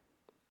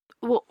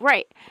 Well,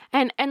 right.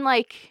 And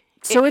like...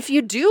 So if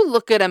you do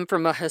look at them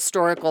from a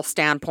historical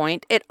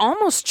standpoint, it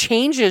almost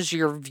changes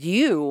your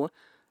view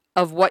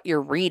of what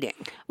you're reading.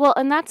 Well,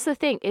 and that's the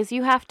thing, is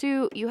you have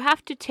to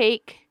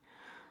take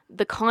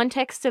the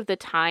context of the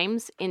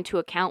times into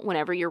account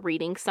whenever you're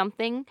reading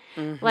something.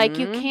 Mm-hmm. Like,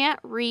 you can't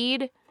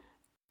read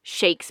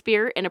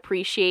Shakespeare and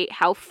appreciate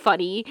how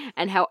funny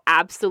and how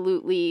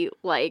absolutely,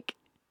 like,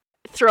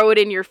 throw it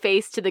in your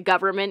face to the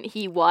government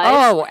he was.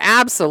 Oh,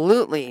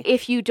 absolutely.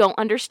 If you don't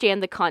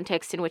understand the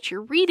context in which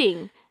you're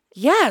reading.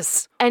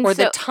 Yes. And or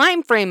the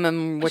time frame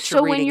in which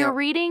you're reading. So when you're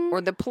reading...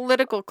 Or the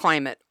political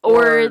climate.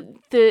 Or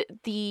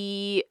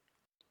the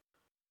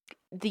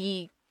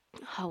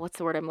what's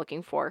the word I'm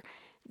looking for?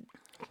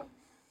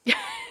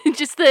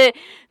 Just the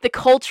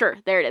culture.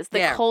 There it is.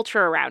 The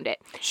culture around it.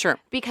 Sure.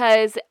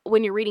 Because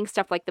when you're reading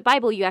stuff like the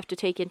Bible, you have to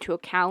take into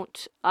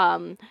account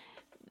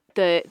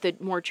the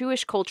more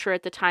Jewish culture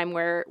at the time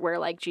where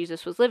like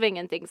Jesus was living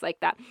and things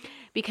like that.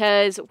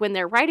 Because when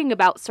they're writing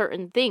about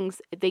certain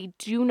things, they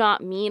do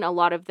not mean a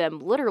lot of them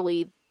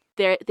literally.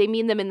 They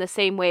mean them in the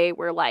same way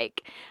where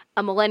like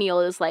a millennial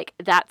is like,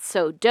 that's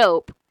so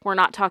dope. We're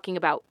not talking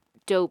about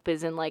dope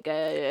as in like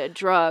a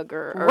drug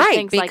or right,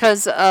 things like that.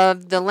 Because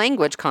of the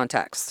language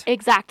context.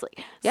 Exactly.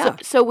 Yeah.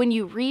 So when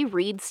you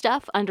reread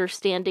stuff,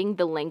 understanding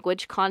the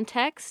language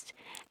context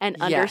and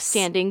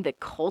understanding the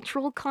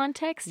cultural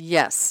context,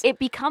 it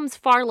becomes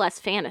far less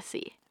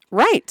fantasy.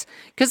 Right.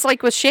 Because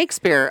like with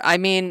Shakespeare, I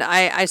mean,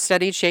 I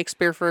studied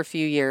Shakespeare for a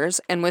few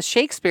years. And with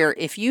Shakespeare,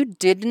 if you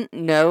didn't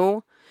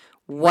know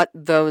what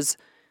those...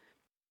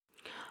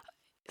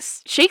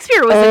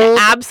 Shakespeare was an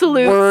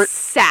absolute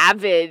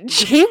savage.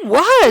 He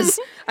was.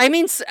 I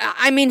mean,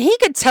 he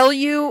could tell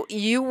you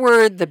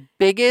were the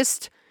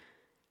biggest,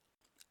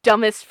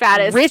 dumbest,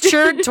 fattest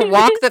Richard to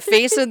walk the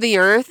face of the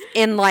earth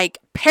in like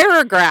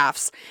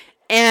paragraphs.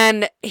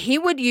 And he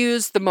would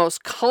use the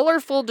most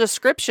colorful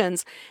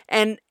descriptions,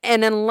 and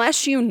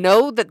unless you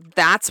know that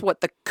that's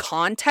what the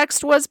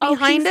context was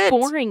behind it,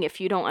 boring if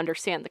you don't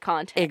understand the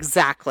context.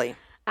 Exactly.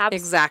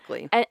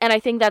 Exactly. And I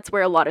think that's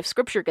where a lot of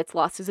scripture gets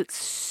lost, is it's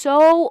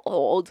so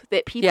old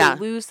that people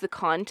lose the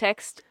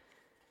context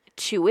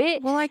to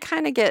it. Well, I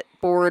kind of get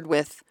bored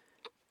with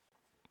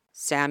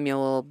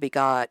Samuel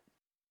begot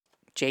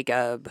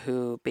Jacob,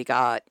 who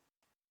begot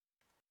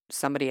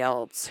somebody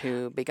else,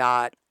 who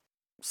begot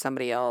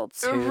somebody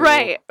else.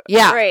 Right.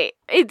 Yeah. Right.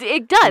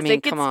 It does. I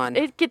mean, come on.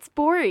 It gets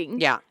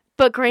boring. Yeah.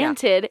 But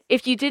granted,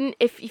 if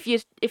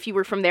you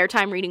were from their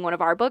time reading one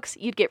of our books,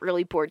 you'd get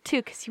really bored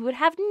too, because you would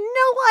have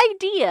no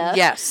idea.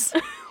 Yes.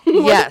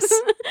 Yes.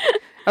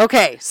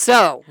 Okay,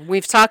 so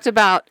we've talked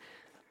about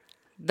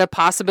the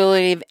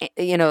possibility of,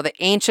 the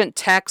ancient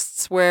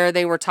texts where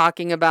they were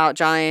talking about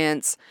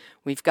giants.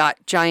 We've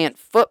got giant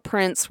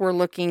footprints we're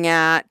looking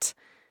at.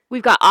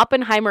 We've got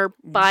Oppenheimer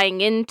buying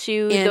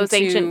into those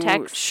ancient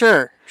texts.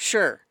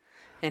 Sure.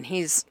 And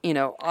he's,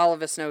 all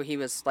of us know he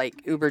was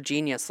like uber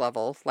genius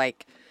level,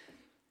 like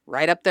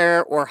right up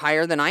there or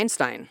higher than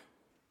Einstein.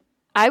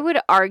 I would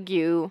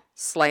argue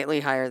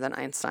slightly higher than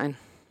Einstein.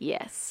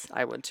 Yes.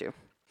 I would too.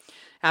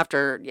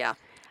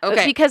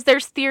 Okay. Because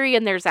there's theory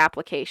and there's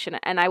application,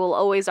 and I will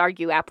always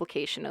argue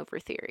application over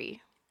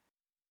theory.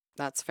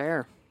 That's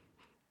fair.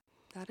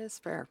 That is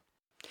fair.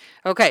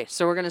 Okay,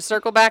 so we're going to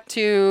circle back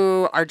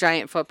to our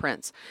giant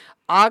footprints.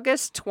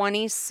 August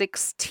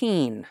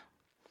 2016,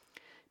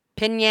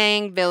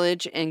 Pinyang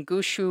Village in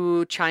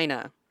Guizhou,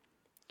 China.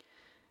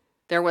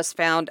 There was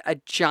found a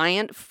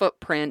giant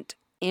footprint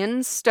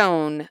in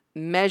stone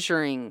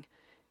measuring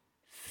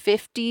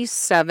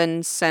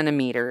 57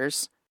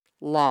 centimeters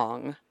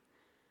long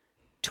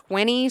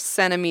 20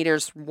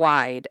 centimeters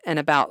wide and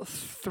about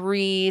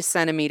 3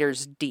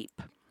 centimeters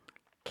deep.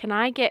 Can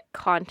I get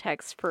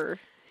context for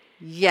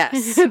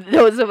Yes.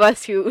 those of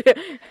us who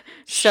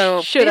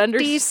So should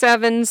understand?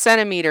 57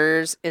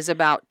 centimeters is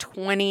about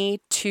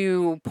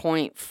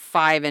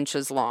 22.5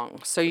 inches long.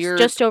 So you're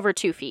Just over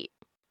 2 feet.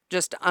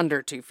 just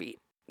under 2 feet.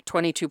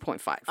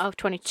 22.5. Oh,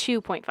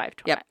 22.5.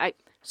 Yep.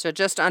 So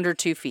just under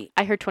 2 feet.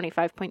 I heard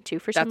 25.2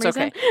 for some That's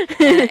reason.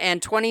 okay.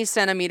 And 20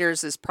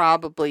 centimeters is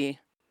probably,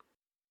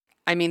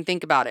 I mean,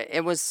 think about it.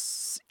 It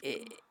was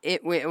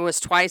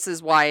twice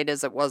as wide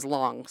as it was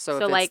long. So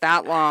if like- it's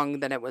that long,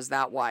 then it was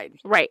that wide.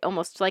 Right,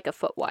 almost like a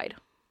foot wide.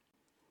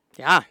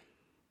 Yeah.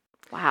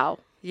 Wow.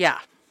 Yeah.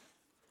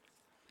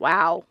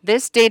 Wow.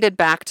 This dated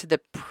back to the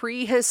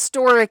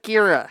prehistoric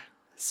era.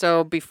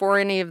 So before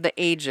any of the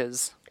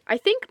ages. I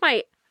think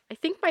my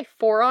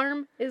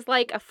forearm is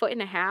like a foot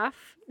and a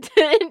half.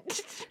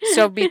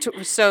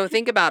 So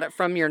think about it.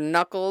 From your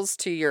knuckles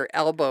to your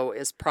elbow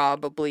is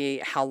probably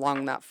how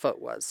long that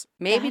foot was.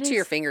 Maybe That to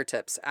your is-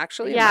 fingertips.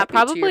 Actually, it Yeah,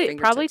 might be to your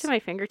probably to fingertips. my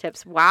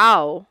fingertips.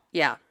 Wow.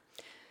 Yeah.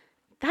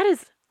 That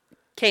is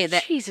Okay.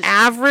 The Jesus.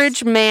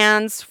 average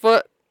man's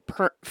foot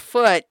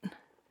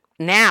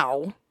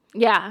now,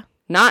 Yeah.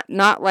 not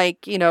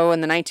like in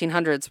the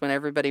 1900s when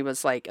everybody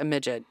was like a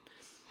midget.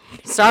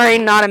 Sorry,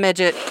 not a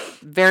midget.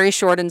 Very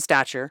short in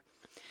stature.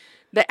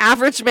 The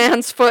average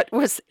man's foot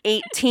was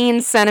 18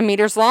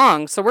 centimeters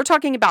long. So we're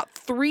talking about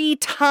 3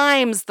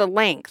 times the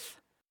length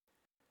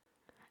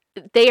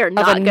They are of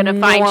not a going to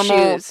find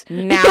normal shoes.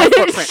 now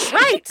footprint.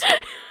 Right.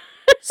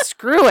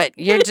 Screw it.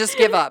 You just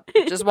give up.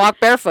 Just walk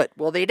barefoot.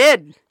 Well, they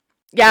did.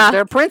 Yeah.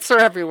 Their prints are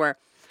everywhere.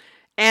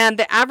 And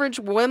the average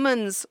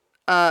woman's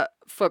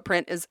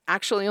footprint is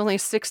actually only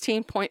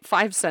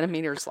 16.5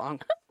 centimeters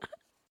long.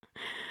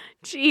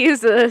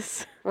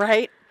 Jesus.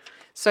 Right?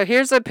 So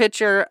here's a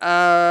picture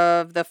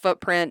of the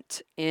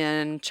footprint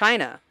in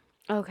China.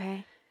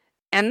 Okay.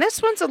 And this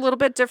one's a little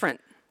bit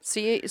different.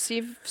 See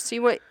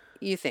what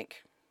you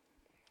think.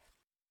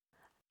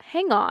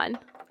 Hang on.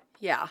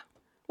 Yeah.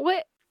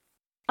 What?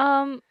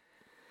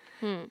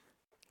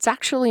 It's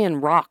actually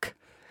in rock.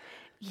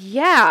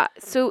 Yeah.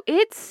 So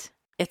it's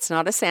It's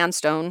not a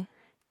sandstone.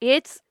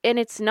 it's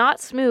not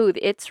smooth.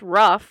 It's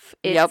rough.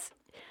 Yep.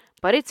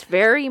 But it's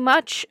very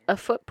much a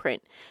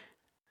footprint.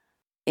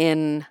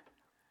 In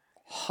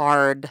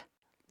hard,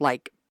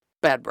 like,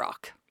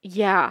 bedrock.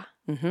 Yeah.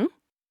 Mm-hmm.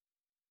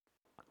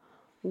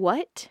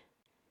 What?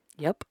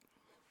 Yep.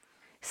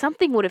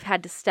 Something would have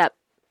had to step.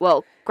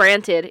 Well,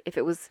 granted, if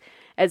it was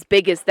as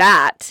big as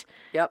that,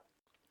 Yep.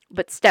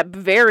 but step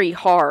very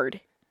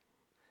hard.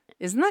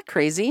 Isn't that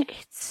crazy?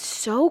 It's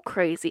so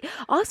crazy.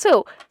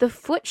 Also, the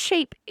foot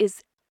shape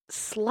is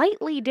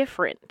slightly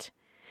different.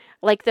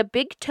 Like the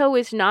big toe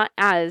is not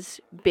as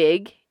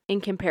big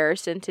in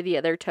comparison to the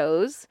other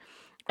toes.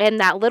 And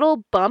that little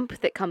bump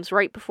that comes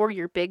right before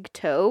your big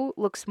toe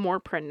looks more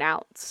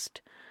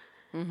pronounced.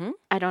 Mm-hmm.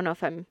 I don't know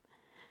if I'm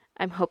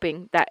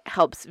hoping that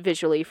helps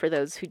visually for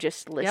those who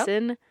just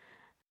listen.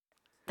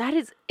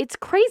 It's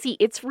crazy.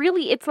 It's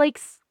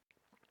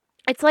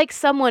like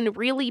someone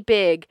really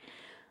big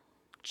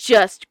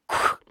just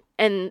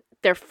and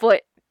their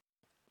foot.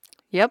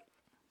 Yep.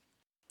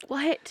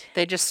 What?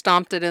 They just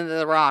stomped it into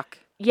the rock,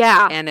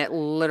 Yeah. and it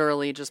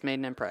literally just made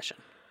an impression.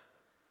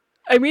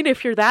 I mean,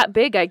 if you're that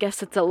big, I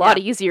guess it's a lot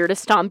easier to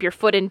stomp your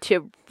foot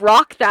into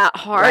rock that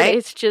hard. Right?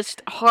 It's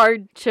just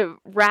hard to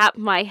wrap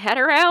my head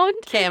around.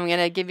 Okay, I'm going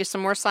to give you some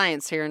more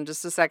science here in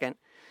just a second.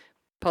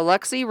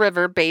 Paluxy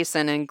River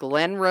Basin in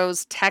Glen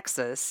Rose,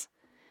 Texas,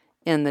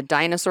 in the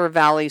Dinosaur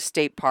Valley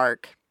State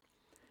Park.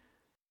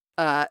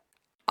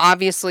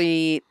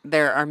 Obviously,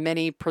 there are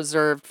many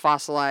preserved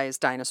fossilized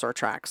dinosaur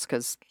tracks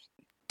because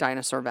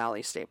Dinosaur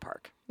Valley State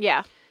Park.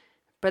 Yeah.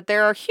 But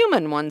there are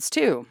human ones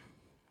too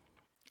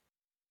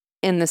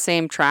in the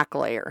same track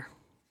layer.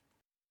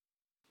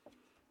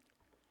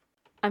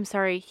 I'm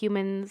sorry,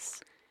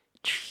 humans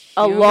Humans'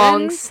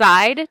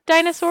 alongside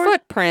dinosaurs?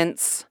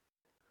 footprints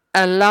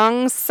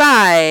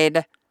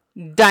alongside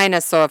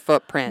dinosaur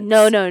footprints.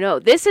 No.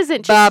 This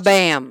isn't just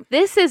Ba-bam.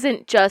 This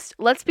isn't just,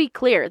 let's be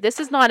clear, this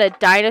is not a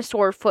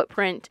dinosaur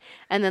footprint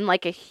and then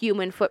like a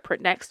human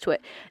footprint next to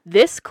it.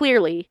 This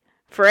clearly,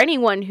 for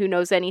anyone who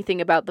knows anything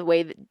about the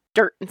way that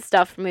dirt and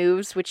stuff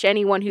moves, which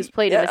anyone who's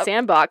played in a Yep.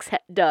 sandbox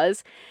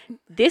does,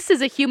 this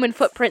is a human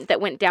footprint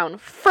that went down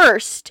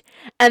first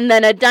and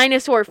then a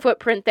dinosaur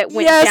footprint that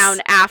went Yes.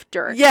 down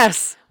after.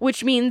 Yes.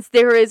 Which means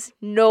there is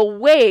no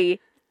way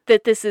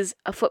that this is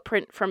a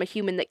footprint from a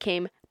human that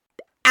came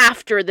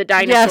after the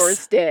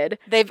dinosaurs did.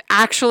 They've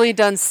actually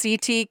done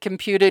CT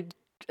computed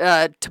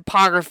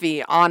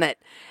topography on it.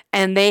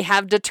 And they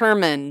have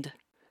determined,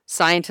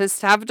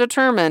 scientists have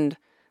determined,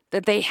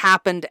 that they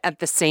happened at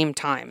the same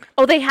time.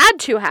 Oh, they had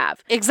to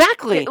have.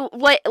 Exactly.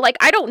 Like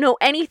I don't know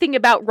anything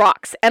about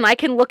rocks, and I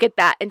can look at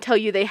that and tell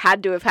you they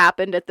had to have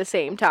happened at the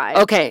same time.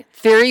 Okay,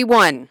 theory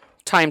 1,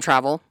 time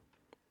travel.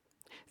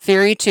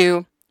 Theory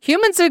 2,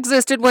 humans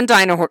existed when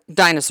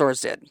dinosaurs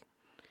did.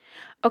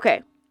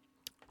 Okay.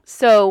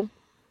 So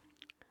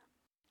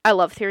I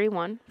love theory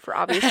 1 for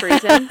obvious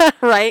reasons.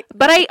 Right?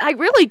 But I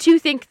really do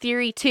think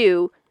theory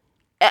 2,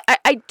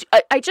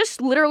 I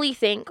just literally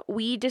think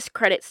we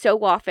discredit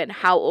so often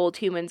how old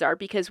humans are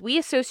because we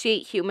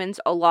associate humans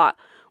a lot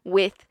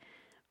with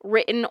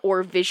written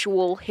or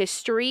visual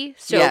history.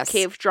 So Yes.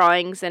 cave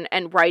drawings and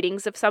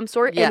writings of some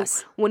sort.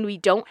 Yes. And when we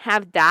don't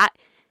have that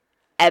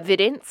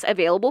evidence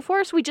available for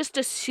us, we just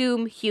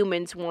assume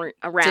humans weren't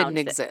around.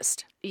 Didn't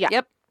exist. Yeah.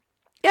 Yep.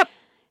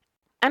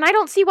 And I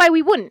don't see why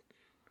we wouldn't.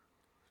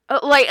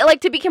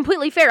 Like to be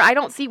completely fair, I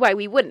don't see why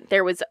we wouldn't.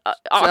 There was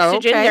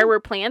oxygen, okay. there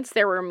were plants,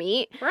 there were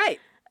meat. Right.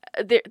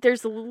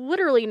 There's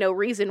literally no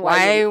reason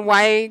why.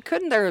 Why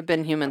couldn't there have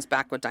been humans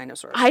back with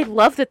dinosaurs? I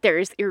love that there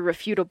is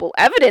irrefutable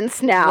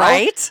evidence now.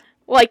 Right?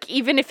 Like,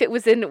 even if it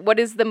was in what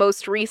is the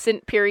most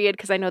recent period,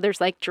 because I know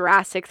there's like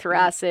Jurassic,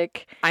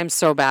 Thoracic, I'm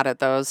so bad at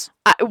those.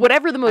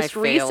 whatever the most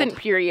failed. recent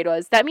period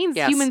was, that means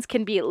Yes. humans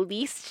can be at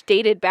least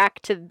dated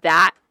back to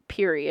that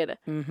period.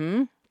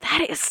 Mm-hmm.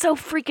 That is so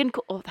freaking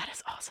cool. Oh, that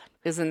is awesome.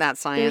 Isn't that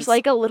science? There's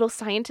like a little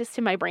scientist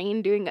in my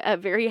brain doing a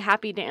very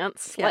happy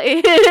dance. Yeah.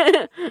 Like,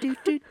 do,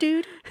 do,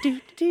 do,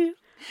 do, do.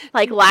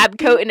 like lab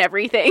coat and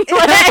everything.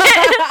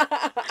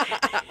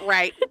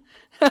 Right.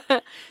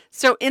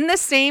 So in the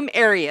same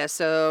area,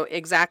 so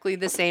exactly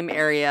the same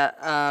area,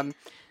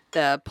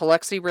 the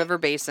Paluxy River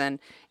Basin,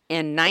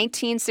 in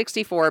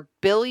 1964,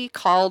 Billy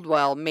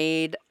Caldwell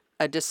made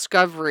a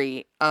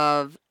discovery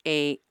of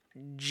a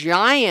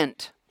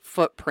giant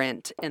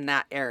footprint in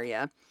that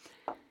area.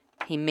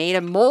 He made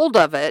a mold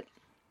of it,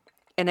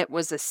 and it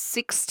was a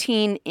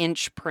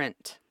 16-inch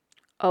print.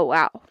 Oh,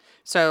 wow.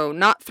 So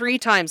not 3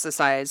 times the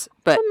size,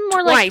 but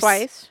More like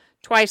twice.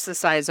 Twice the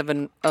size of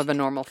a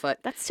normal foot.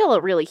 That's still a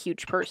really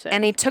huge person.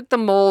 And he took the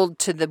mold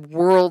to the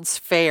World's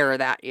Fair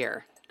that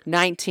year,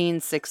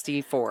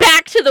 1964.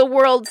 Back to the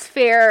World's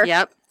Fair.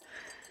 Yep.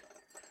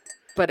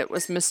 But it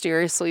was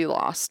mysteriously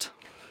lost.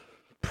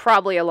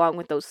 Probably along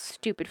with those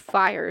stupid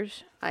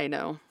fires. I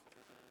know.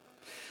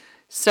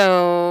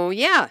 So,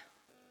 yeah.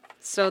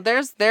 So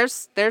there's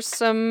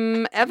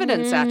some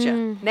evidence at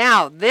you.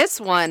 Now, this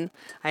one,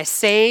 I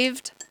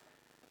saved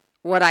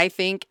what I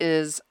think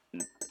is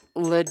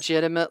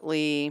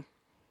legitimately...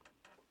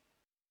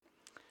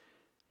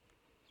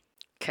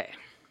 Okay.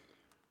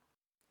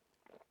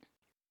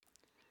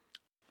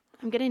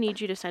 I'm going to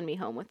need you to send me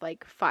home with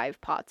like 5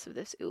 pots of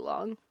this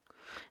oolong.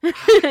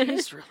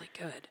 It's really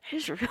good.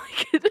 It's really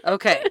good.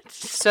 Okay,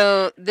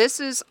 so this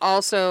is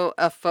also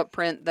a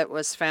footprint that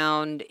was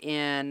found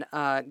in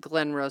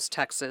Glen Rose,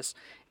 Texas,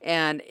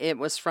 and it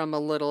was from a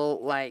little,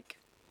 like,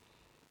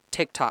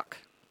 TikTok.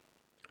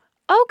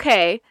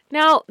 Okay,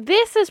 now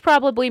this is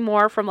probably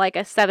more from like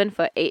a 7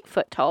 foot, 8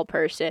 foot tall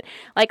person.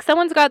 Like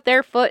someone's got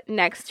their foot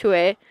next to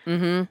it.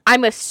 Mm-hmm.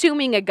 I'm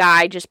assuming a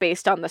guy just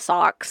based on the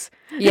socks.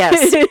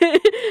 Yes.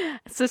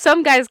 So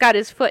some guy's got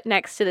his foot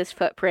next to this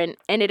footprint,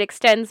 and it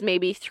extends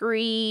maybe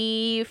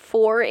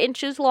 3-4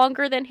 inches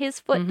longer than his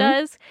foot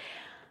does.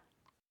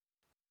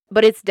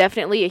 But it's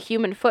definitely a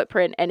human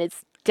footprint, and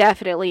it's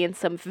definitely in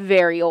some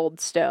very old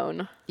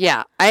stone.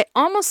 Yeah, it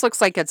almost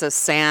looks like it's a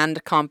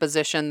sand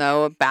composition,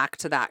 though, back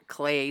to that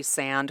clay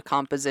sand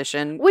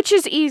composition. Which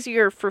is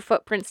easier for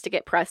footprints to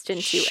get pressed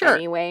into Sure.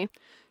 anyway.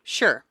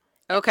 Sure.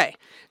 Okay,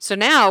 so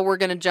now we're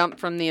going to jump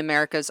from the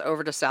Americas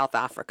over to South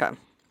Africa.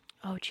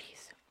 Oh,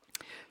 jeez.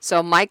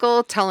 So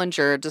Michael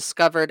Tellinger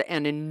discovered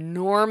an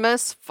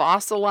enormous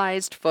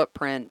fossilized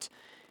footprint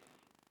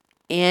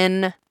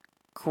in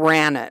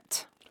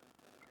granite,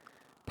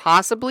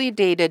 possibly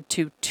dated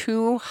to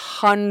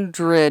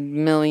 200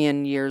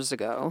 million years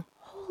ago.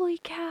 Holy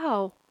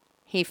cow.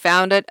 He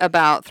found it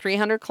about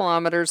 300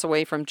 kilometers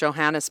away from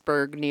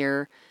Johannesburg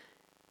near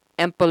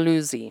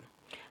Empoluzi.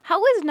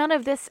 How is none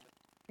of this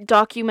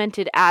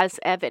documented as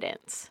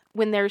evidence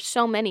when there's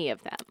so many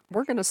of them?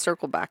 We're going to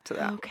circle back to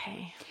that.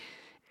 Okay.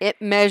 It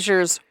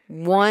measures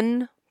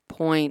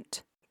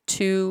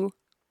 1.2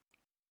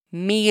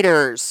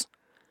 meters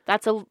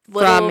That's a little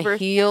from over.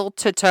 heel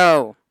to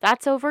toe.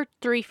 That's over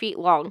 3 feet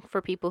long for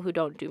people who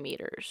don't do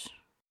meters.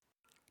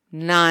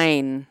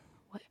 9.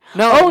 What?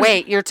 No, Oh,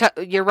 wait. You're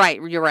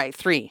right. You're right.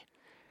 3.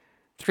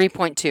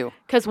 3.2.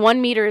 Because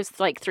 1 meter is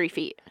like 3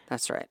 feet.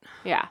 That's right.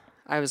 Yeah.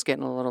 I was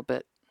getting a little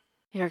bit.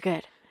 You're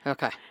good.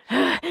 Okay.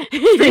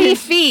 3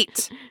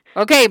 feet.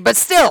 Okay, but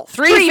still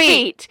 3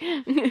 feet.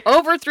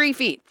 Over 3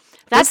 feet.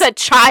 That's a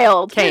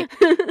child. Okay.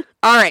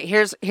 All right,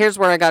 here's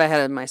where I got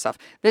ahead of myself.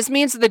 This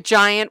means the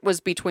giant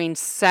was between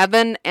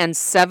 7 and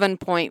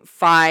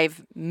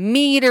 7.5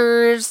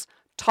 meters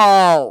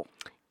tall.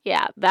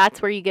 Yeah,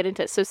 that's where you get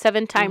into it. So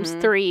 7 times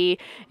 3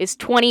 is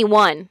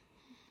 21.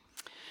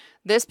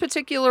 This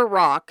particular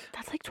rock,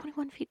 That's like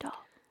 21 feet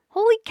tall.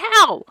 Holy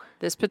cow.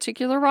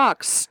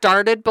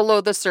 started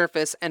below the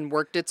surface and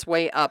worked its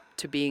way up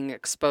to being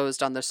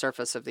exposed on the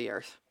surface of the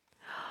earth.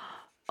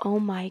 Oh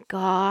my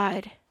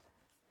God.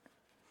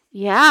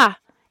 Yeah.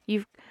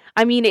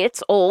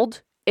 It's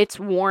old. It's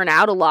worn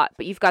out a lot,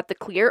 but you've got the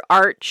clear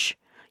arch.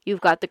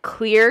 You've got the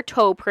clear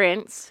toe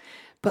prints.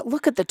 But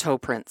look at the toe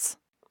prints.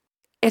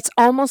 It's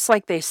almost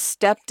like they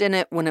stepped in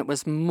it when it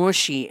was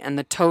mushy and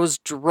the toes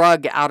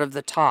drug out of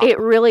the top. It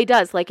really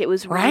does. Like it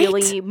was Right?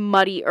 really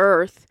muddy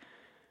earth.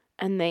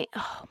 And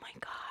oh my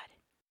God.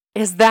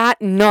 Is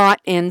that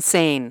not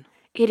insane?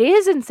 It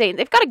is insane.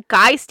 They've got a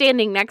guy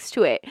standing next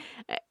to it.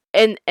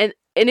 And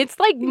it's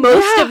like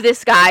most Yeah. of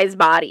this guy's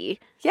body.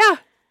 Yeah.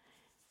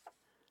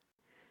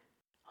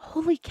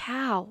 Holy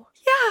cow.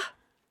 Yeah.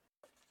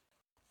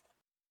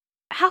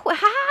 How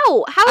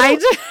I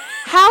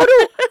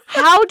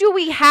how do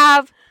we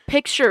have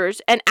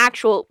pictures and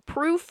actual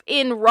proof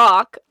in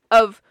rock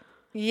of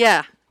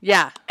Yeah.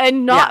 Yeah.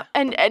 and not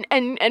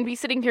and be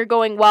sitting here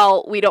going,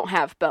 well, we don't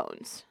have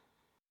bones.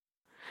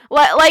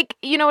 Like,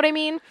 you know what I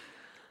mean?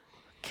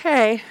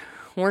 Okay.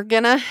 We're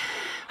gonna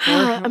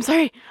I'm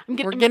sorry.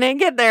 we're gonna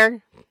get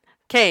there.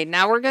 Okay,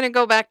 now we're gonna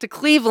go back to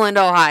Cleveland,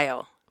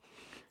 Ohio.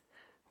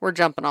 We're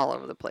jumping all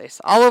over the place.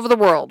 All over the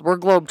world. We're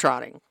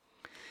globetrotting.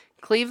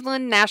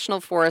 Cleveland National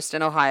Forest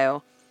in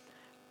Ohio.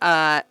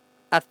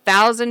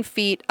 1,000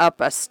 feet up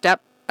a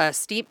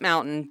steep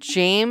mountain,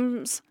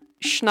 James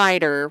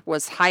Schneider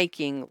was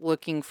hiking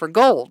looking for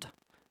gold.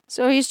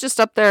 So he's just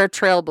up there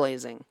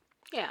trailblazing.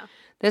 Yeah.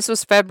 This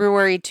was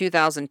February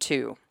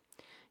 2002.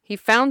 He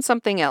found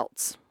something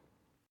else.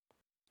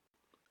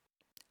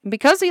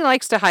 Because he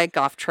likes to hike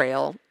off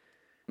trail,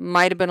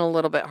 might have been a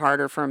little bit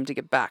harder for him to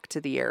get back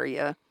to the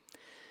area.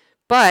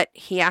 But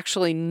he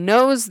actually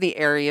knows the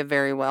area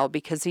very well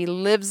because he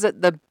lives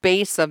at the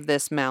base of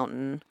this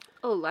mountain,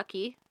 Oh,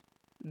 lucky.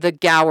 the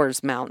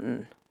Gowers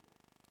Mountain,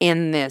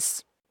 in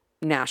this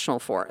national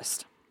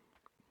forest.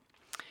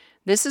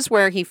 This is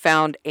where he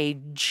found a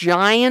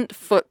giant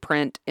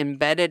footprint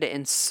embedded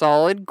in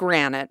solid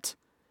granite,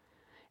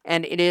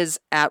 and it is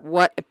at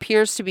what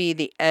appears to be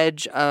the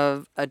edge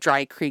of a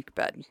dry creek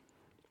bed.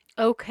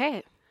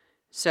 Okay.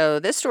 So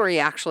this story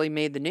actually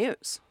made the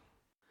news.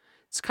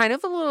 It's kind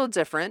of a little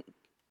different,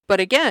 but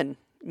again,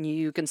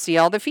 you can see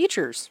all the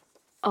features.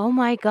 Oh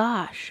my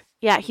gosh.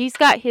 Yeah, he's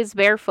got his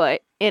bare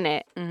foot in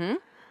it. Mm-hmm.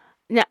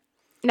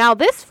 Now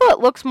this foot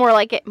looks more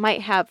like it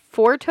might have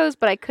 4 toes,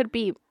 but I could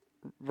be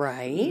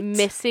Right.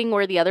 missing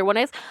where the other one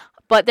is.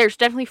 But there's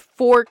definitely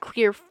 4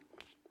 clear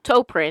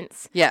toe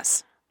prints,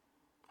 Yes.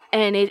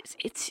 and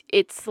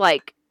it's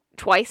like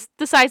twice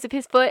the size of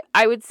his foot,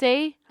 I would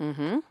say.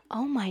 Mm-hmm.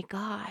 Oh my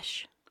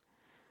gosh.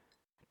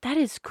 That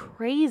is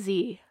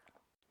crazy.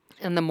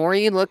 And the more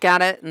you look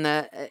at it, and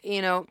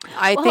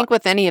I think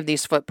with any of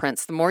these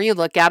footprints, the more you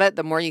look at it,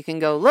 the more you can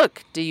go,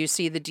 look, do you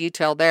see the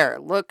detail there?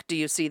 Look, do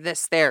you see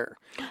this there?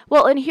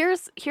 Well, and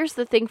here's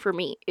the thing for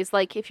me is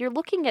like if you're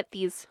looking at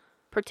these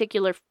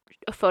particular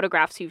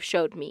photographs you've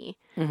showed me,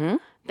 Mm-hmm.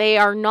 they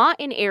are not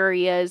in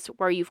areas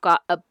where you've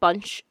got a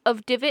bunch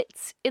of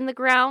divots in the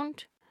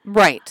ground.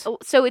 Right.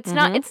 So it's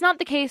not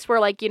the case where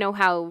like, you know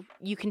how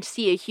you can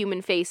see a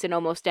human face in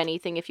almost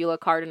anything if you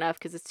look hard enough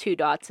because it's 2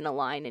 dots in a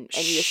line and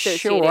you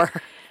associate it.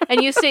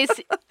 And you say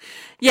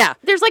Yeah.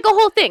 there's like a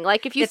whole thing.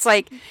 Like if you It's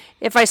like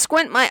if I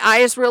squint my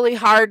eyes really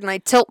hard and I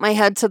tilt my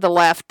head to the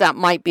left, that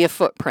might be a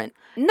footprint.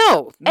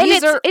 No, And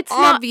these are it's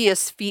not-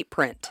 obvious feet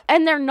print.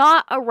 and they're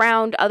not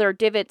around other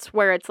divots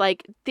where it's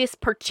like this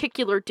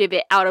particular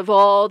divot out of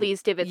all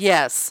these divots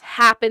Yes,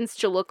 happens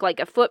to look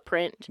like a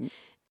footprint.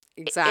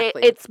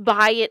 exactly. It's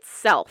by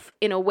itself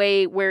in a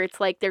way where it's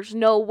like there's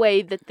no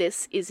way that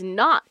this is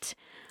not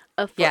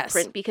a Yes.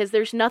 footprint because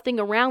there's nothing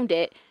around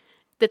it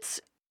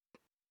that's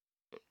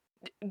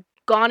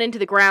gone into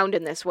the ground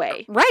in this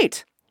way.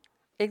 Right.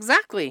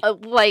 Exactly.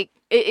 Like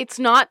it's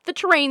not the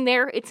terrain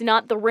there. It's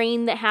not the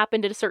rain that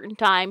happened at a certain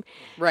time.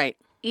 Right.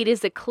 It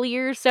is a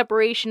clear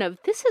separation of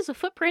this is a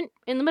footprint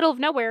in the middle of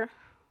nowhere.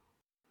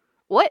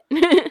 What?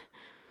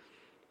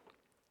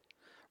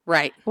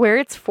 Right. Where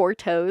it's 4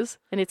 toes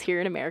and it's here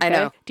in America. I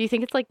know. Do you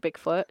think it's like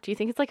Bigfoot? Do you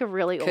think it's like a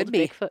really Could old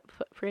be. Bigfoot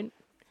footprint?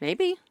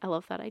 Maybe. I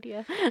love that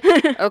idea.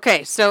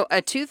 Okay, so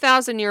a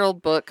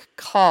 2,000-year-old book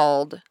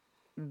called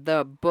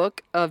The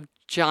Book of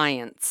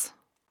Giants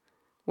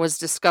was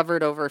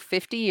discovered over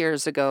 50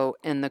 years ago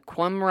in the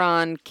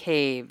Qumran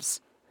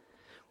caves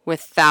with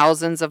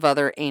thousands of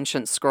other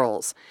ancient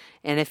scrolls.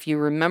 And if you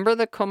remember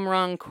the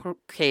Qumran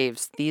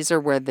caves, these are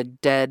where the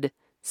Dead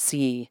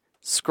Sea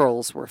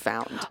Scrolls were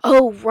found.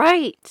 Oh,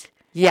 right.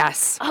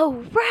 Yes.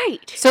 Oh,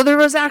 right. So there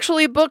was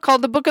actually a book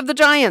called The Book of the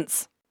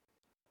Giants.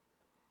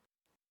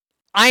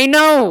 I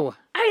know.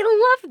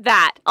 I love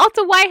that.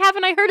 Also, why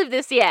haven't I heard of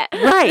this yet?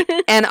 Right.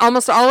 And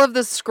almost all of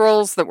the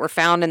scrolls that were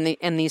found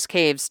in these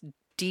caves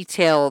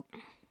detail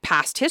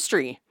past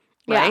history,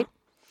 right?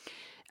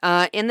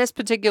 In this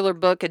particular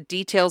book, it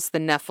details the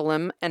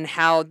Nephilim and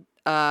how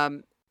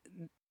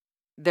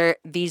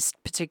these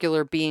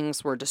particular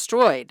beings were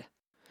destroyed.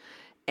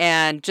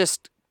 And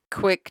just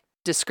quick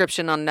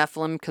description on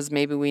Nephilim, because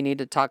maybe we need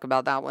to talk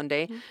about that one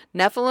day. Mm-hmm.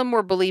 Nephilim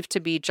were believed to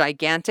be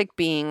gigantic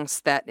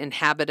beings that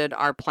inhabited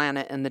our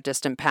planet in the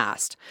distant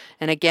past.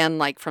 And again,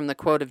 like from the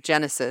quote of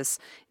Genesis,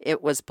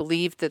 it was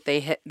believed that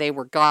they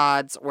were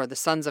gods or the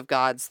sons of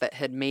gods that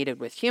had mated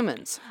with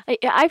humans.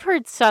 I've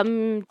heard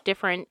some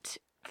different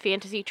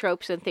fantasy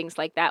tropes and things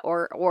like that,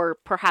 or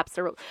perhaps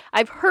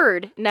I've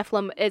heard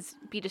Nephilim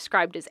be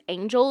described as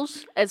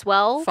angels as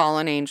well.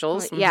 Fallen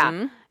angels.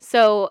 Yeah.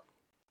 So.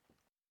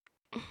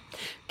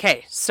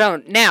 Okay,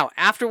 so now,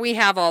 after we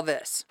have all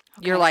this,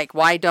 you're like,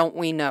 why don't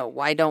we know?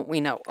 Why don't we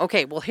know?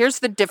 Okay, well, here's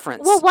the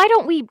difference. Well, why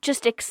don't we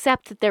just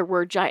accept that there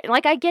were giant...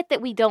 Like, I get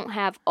that we don't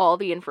have all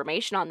the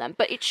information on them,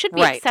 but it should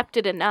be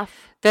accepted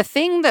enough. The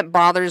thing that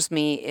bothers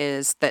me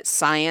is that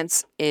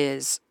science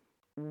is,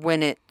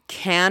 when it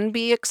can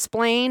be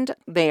explained,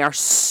 they are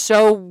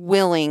so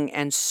willing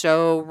and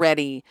so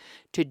ready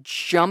to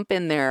jump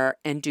in there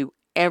and do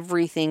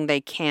everything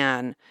they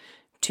can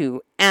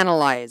to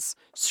analyze,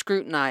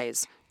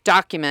 scrutinize,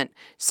 document.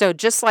 So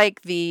just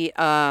like the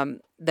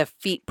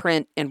feet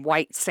print in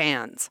white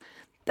sands,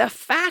 the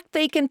fact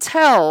they can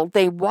tell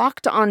they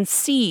walked on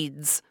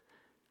seeds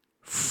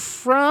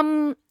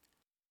from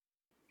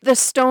the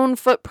stone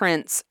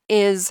footprints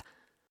is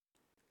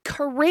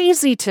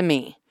crazy to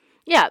me.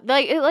 Yeah,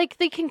 like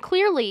they can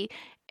clearly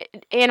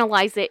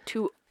analyze it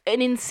to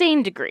an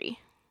insane degree.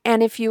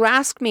 And if you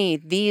ask me,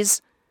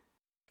 these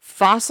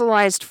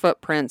fossilized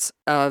footprints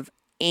of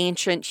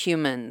ancient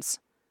humans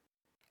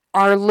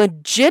are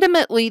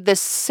legitimately the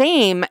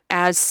same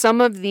as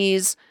some of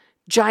these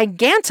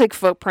gigantic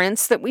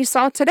footprints that we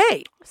saw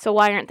today. So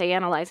why aren't they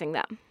analyzing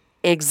them?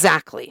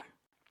 Exactly.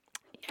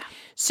 Yeah.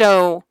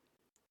 So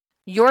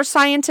your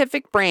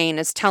scientific brain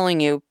is telling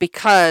you,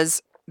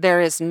 because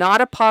there is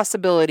not a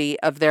possibility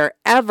of there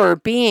ever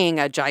being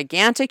a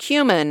gigantic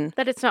human,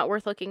 that it's not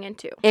worth looking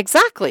into.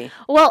 Exactly.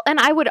 Well, and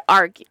I would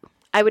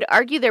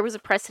argue there was a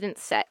precedent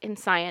set in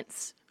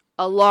science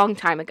a long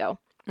time ago,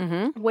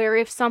 where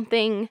if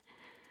something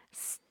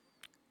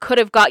could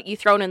have got you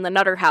thrown in the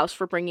Nutter House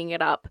for bringing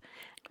it up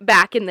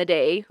back in the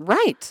day,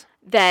 right,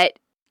 that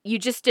you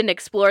just didn't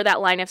explore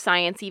that line of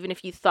science even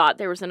if you thought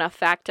there was enough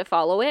fact to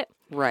follow it.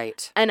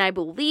 Right. And I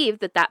believe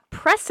that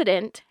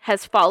precedent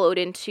has followed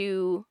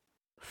into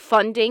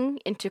funding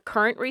into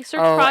current research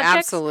projects.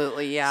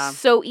 Absolutely, yeah.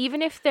 So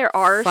even if there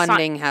are...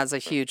 Funding has a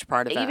huge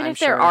part of that, even if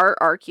there are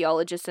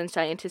archaeologists and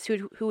scientists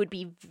who would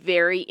be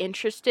very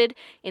interested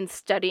in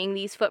studying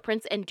these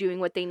footprints and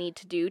doing what they need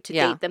to do to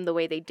date them the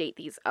way they date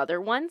these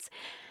other ones...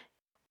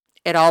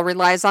 It all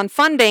relies on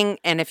funding,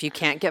 and if you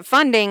can't get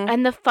funding,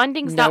 and the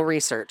funding's no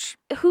research.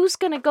 Who's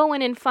going to go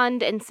in and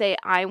fund and say,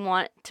 I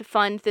want to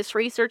fund this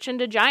research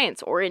into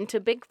giants or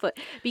into Bigfoot?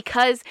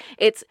 Because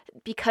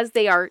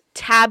they are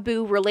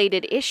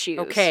taboo-related issues.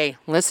 Okay,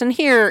 listen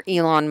here,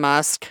 Elon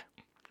Musk.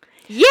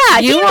 Yeah.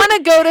 You want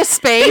to go to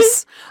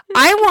space?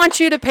 I want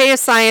you to pay a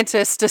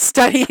scientist to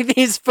study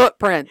these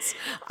footprints.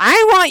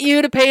 I want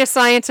you to pay a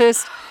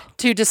scientist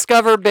to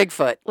discover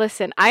Bigfoot.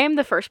 Listen, I am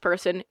the first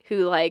person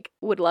who,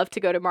 would love to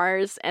go to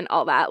Mars and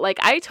all that.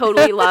 I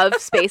totally love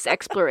space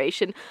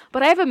exploration,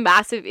 but I have a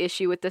massive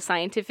issue with the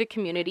scientific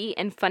community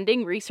and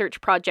funding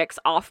research projects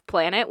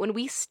off-planet when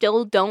we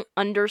still don't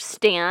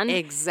understand...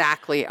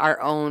 Exactly,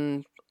 our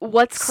own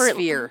what's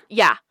currently... sphere.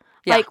 Yeah.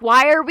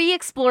 Why are we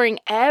exploring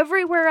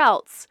everywhere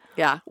else?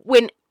 Yeah.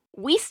 When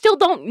we still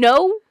don't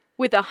know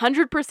with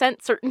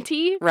 100%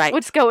 certainty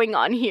what's going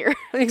on here.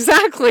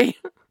 Exactly.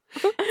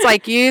 It's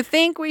like, you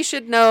think we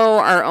should know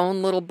our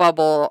own little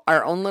bubble,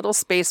 our own little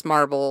space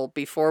marble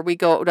before we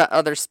go to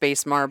other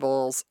space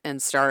marbles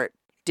and start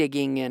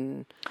digging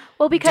and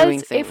doing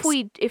things.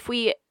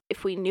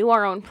 if we knew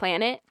our own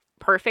planet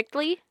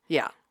perfectly,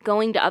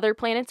 going to other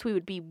planets, we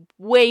would be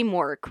way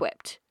more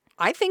equipped.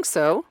 I think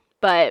so.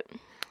 But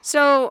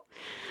so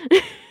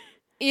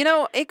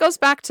it goes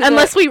back to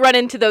unless we run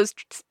into those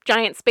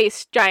giant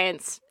space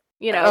giants,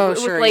 with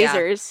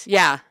lasers.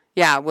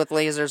 Yeah, with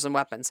lasers and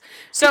weapons.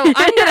 So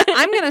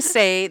I'm gonna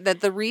say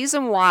that the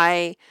reason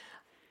why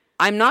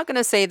I'm not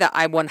gonna say that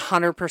I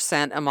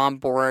 100% am on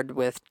board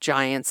with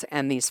giants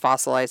and these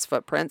fossilized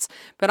footprints,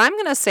 but I'm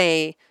gonna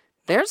say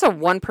there's a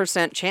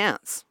 1%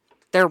 chance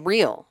they're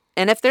real.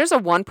 And if there's a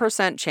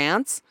 1%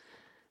 chance,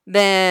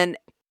 then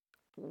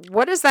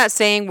what is that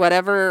saying?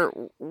 Whatever,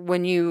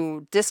 when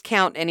you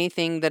discount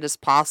anything that is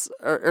possible,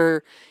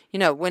 or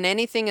when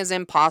anything is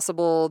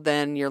impossible,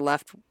 then you're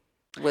left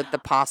with the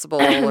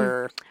possible,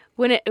 or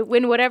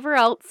when whatever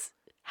else,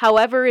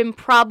 however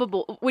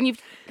improbable, when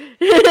you've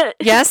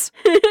yes,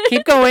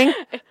 keep going.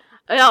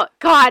 Oh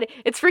God,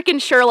 it's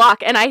freaking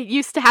Sherlock, and I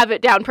used to have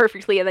it down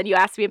perfectly, and then you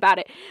asked me about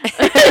it.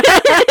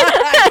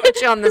 I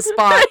put you on the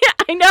spot.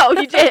 I know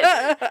you did.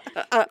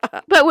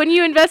 But when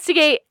you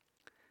investigate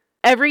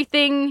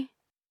everything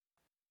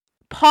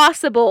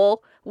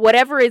possible,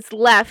 whatever is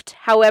left,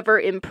 however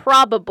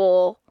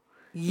improbable,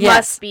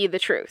 must be the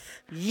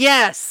truth.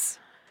 Yes.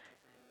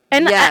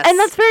 And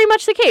that's very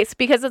much the case,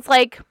 because it's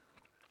like,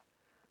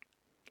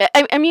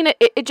 I mean,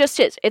 it just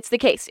is. It's the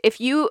case. If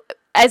you,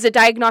 as a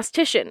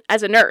diagnostician,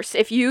 as a nurse,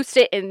 if you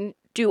sit and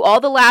do all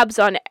the labs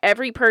on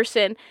every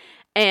person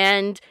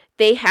and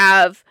they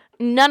have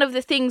none of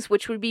the things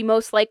which would be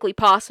most likely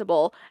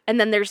possible, and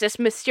then there's this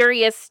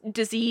mysterious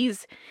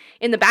disease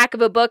in the back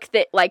of a book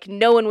that,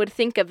 no one would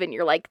think of, and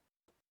you're like,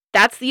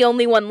 That's the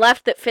only one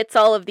left that fits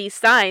all of these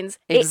signs.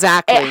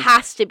 Exactly. It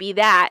has to be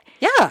that.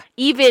 Yeah.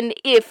 Even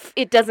if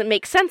it doesn't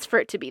make sense for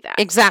it to be that.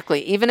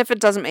 Exactly. Even if it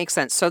doesn't make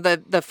sense. So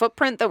the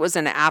footprint that was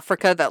in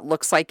Africa that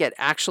looks like it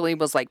actually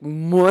was like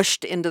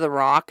mushed into the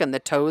rock and the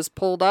toes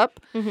pulled up.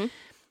 Mm-hmm.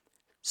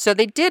 So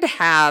they did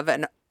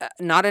have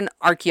not an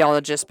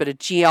archaeologist, but a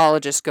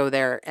geologist go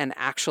there and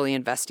actually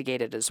investigate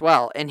it as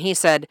well. And he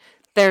said,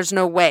 there's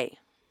no way.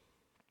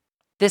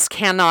 This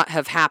cannot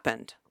have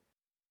happened.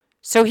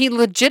 So he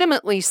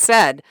legitimately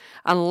said,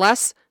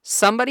 unless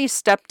somebody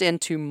stepped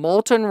into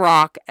molten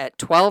rock at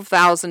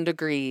 12,000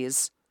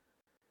 degrees,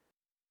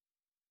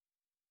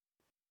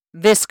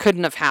 this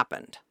couldn't have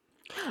happened.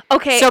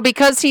 Okay. So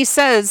because he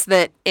says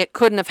that it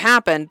couldn't have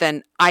happened,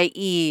 then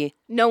i.e.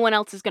 no one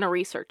else is going to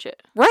research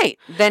it. Right.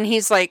 Then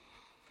he's like,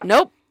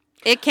 nope,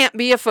 it can't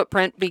be a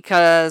footprint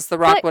because the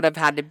rock would have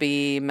had to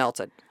be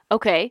melted.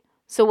 Okay.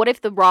 So what if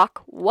the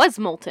rock was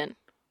molten?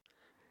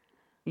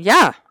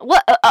 Yeah.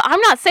 What? I'm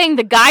not saying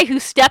the guy who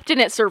stepped in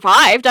it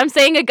survived. I'm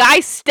saying a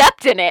guy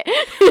stepped in it.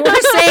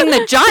 We're saying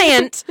the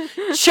giant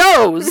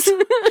chose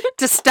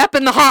to step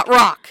in the hot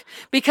rock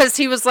because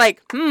he was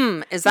like,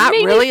 is that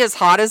really as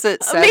hot as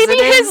it says maybe it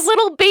is? his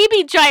little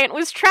baby giant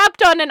was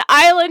trapped on an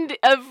island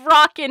of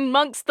rock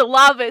amongst the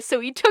lava, so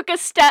he took a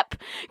step,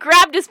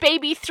 grabbed his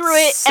baby, threw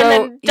it, and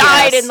then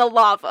died in the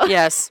lava.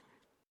 Yes.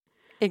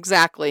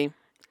 Exactly.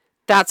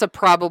 That's a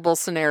probable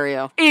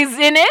scenario.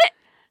 Isn't it?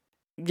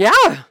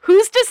 Yeah.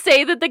 Who's to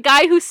say that the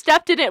guy who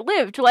stepped in it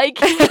lived? Like,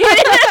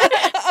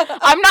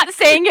 I'm not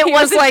saying it wasn't. He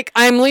was like,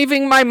 I'm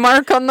leaving my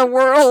mark on the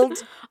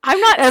world. I'm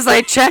not as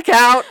I check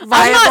out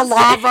via the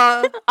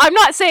lava. I'm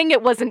not saying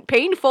it wasn't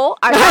painful.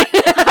 I'm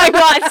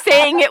not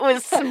saying it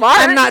was smart.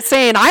 I'm not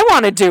saying I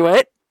want to do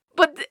it.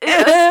 But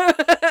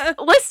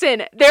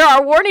listen, there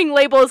are warning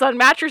labels on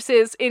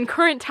mattresses in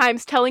current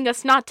times telling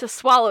us not to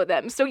swallow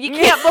them. So you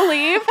can't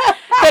believe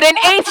that an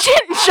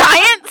ancient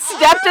giant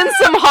stepped in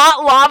some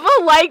hot lava?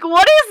 Like,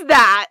 what is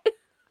that?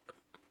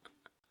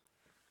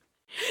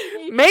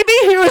 Maybe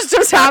he was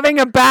just having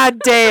a bad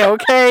day,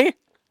 okay?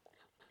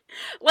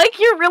 Like,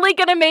 you're really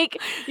gonna make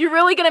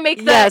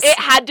yes. it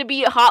had to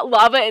be hot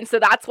lava, and so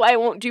that's why I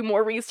won't do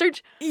more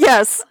research?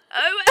 Yes.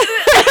 And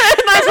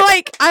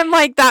I'm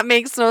like, that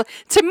makes no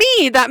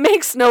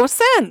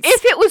sense.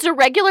 If it was a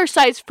regular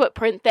sized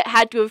footprint that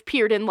had to have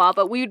appeared in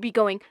lava, we would be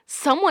going,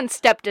 someone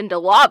stepped into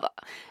lava.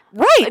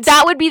 Right.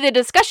 That would be the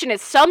discussion,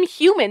 is some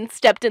human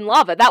stepped in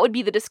lava. That would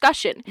be the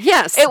discussion.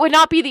 Yes. It would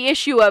not be the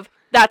issue of,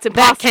 that's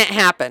impossible. That can't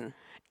happen.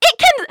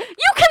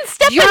 You can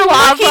step You're in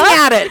lava. looking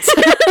at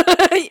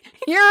it.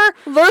 You're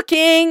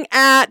looking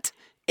at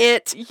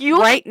it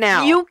right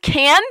now. You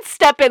can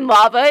step in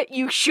lava.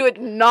 You should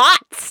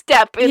not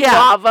step in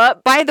lava.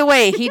 By the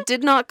way, he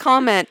did not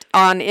comment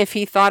on if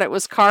he thought it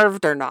was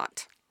carved or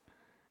not.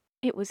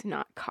 It was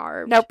not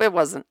carved. Nope, it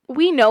wasn't.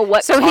 We know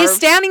what So he's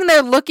standing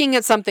there looking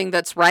at something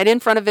that's right in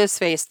front of his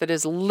face that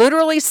is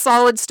literally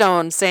solid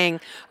stone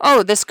saying,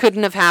 oh, this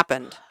couldn't have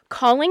happened.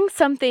 Calling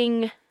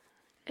something...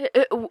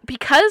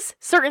 because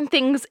certain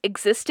things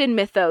exist in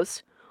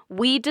mythos,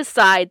 we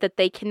decide that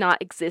they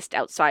cannot exist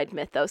outside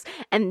mythos.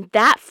 And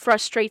that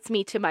frustrates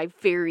me to my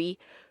very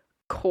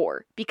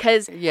core.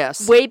 Because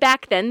way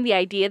back then, the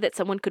idea that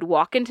someone could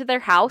walk into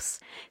their house,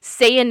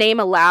 say a name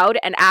aloud,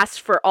 and ask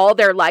for all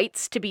their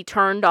lights to be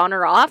turned on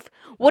or off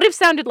would have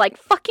sounded like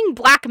fucking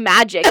black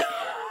magic.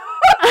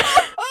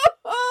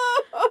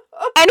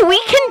 And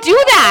we can do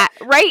that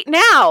right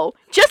now.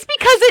 Just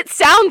because it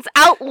sounds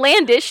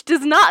outlandish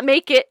does not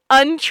make it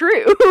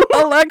untrue.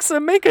 Alexa,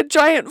 make a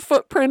giant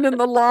footprint in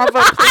the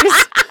lava,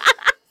 please.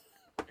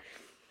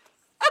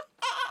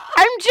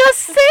 I'm just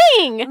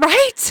saying.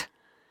 Right?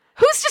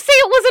 Who's to say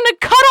it wasn't a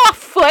cut-off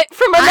foot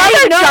from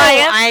another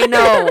giant? I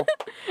know.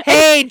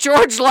 Hey,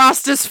 George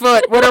lost his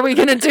foot. What are we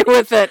going to do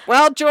with it?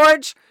 Well,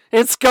 George,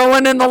 it's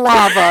going in the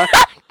lava.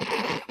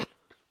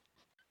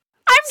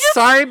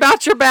 Sorry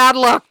about your bad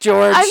luck,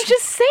 George. I'm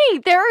just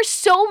saying, there are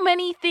so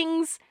many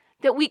things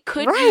that we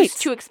could use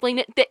to explain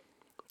it.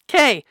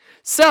 Okay,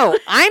 so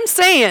I'm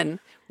saying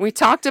we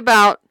talked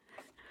about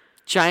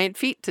giant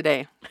feet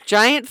today.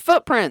 Giant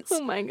footprints.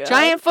 Oh my God.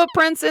 Giant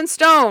footprints in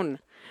stone.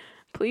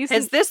 Please.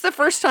 Is this the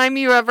first time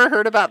you ever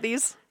heard about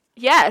these?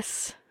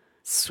 Yes.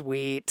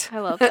 Sweet. I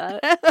love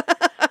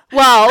that.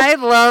 Well,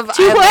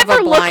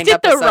 whoever looked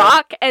at the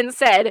rock and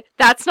said,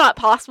 that's not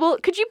possible,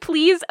 could you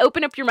please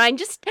open up your mind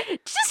just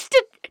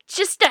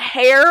a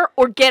hair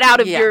or get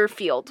out of your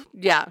field?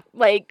 Yeah.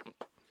 Like,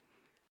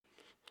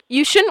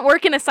 you shouldn't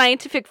work in a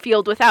scientific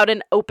field without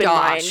an open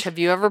mind. Have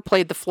you ever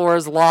played The Floor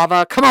is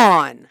Lava? Come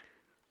on.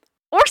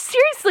 Or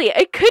seriously,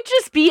 it could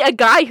just be a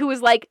guy who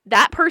was like,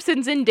 that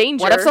person's in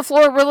danger. What if the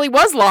floor really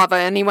was lava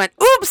and he went,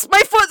 oops,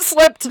 my foot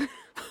slipped.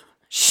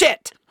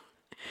 Shit.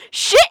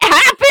 Shit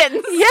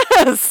happens.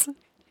 Yes.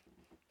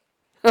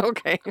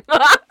 Okay.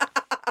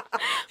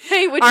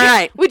 Hey,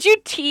 would you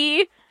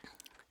tee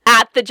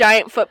at the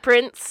giant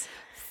footprints?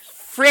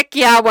 Frick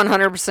yeah,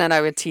 100% I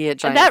would tee at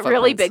giant footprints. That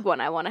really big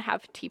one I want to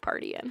have a tea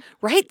party in.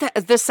 Right?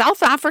 The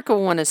South Africa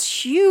one is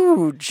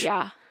huge.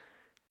 Yeah.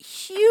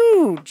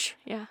 Huge.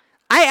 Yeah.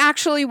 I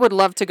actually would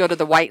love to go to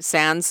the White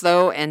Sands,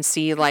 though, and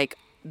see, like,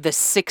 the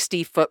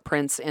 60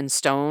 footprints in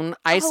stone.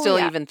 I still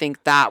even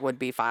think that would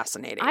be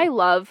fascinating. I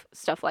love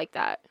stuff like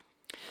that.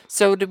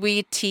 So did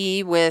we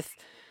tea with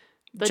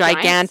The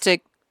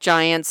gigantic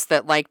giants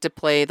that like to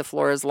play the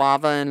floor is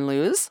lava and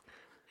lose?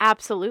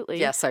 Absolutely.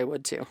 Yes, I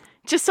would too.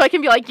 Just so I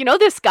can be like,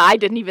 this guy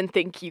didn't even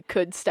think you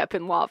could step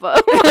in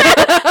lava.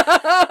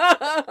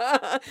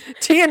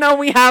 Do you know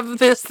we have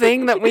this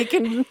thing that we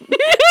can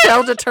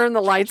tell to turn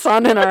the lights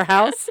on in our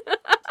house?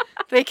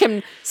 They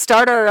can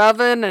start our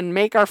oven and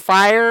make our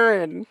fire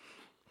and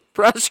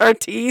brush our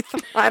teeth.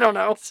 I don't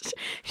know.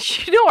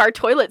 Our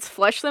toilets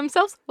flush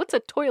themselves? What's a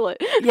toilet?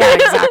 Yeah,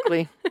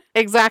 exactly.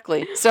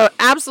 Exactly. So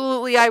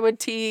absolutely I would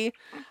tea.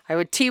 I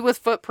would tea with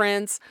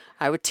footprints.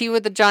 I would tea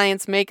with the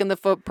giants making the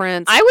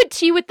footprints. I would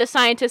tea with the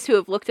scientists who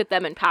have looked at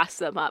them and passed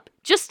them up,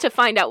 just to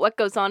find out what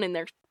goes on in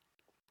their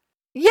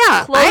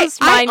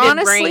closed-minded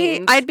honestly,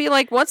 brains. I'd be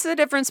like, what's the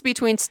difference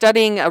between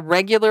studying a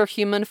regular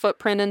human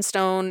footprint in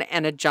stone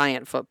and a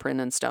giant footprint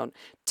in stone?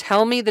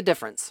 Tell me the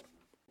difference.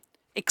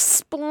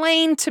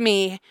 Explain to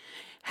me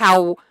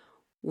how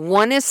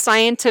one is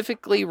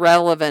scientifically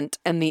relevant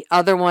and the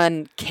other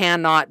one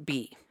cannot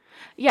be.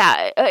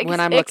 Yeah. When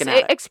I'm looking at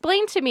it.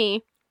 Explain to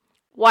me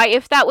why,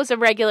 if that was a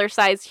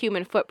regular-sized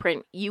human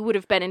footprint, you would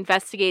have been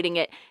investigating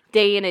it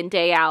day in and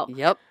day out.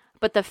 Yep.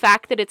 But the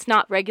fact that it's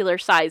not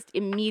regular-sized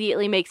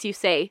immediately makes you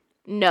say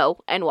no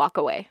and walk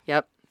away.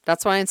 Yep.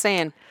 That's why I'm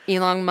saying,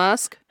 Elon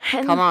Musk,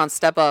 And- come on,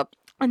 step up.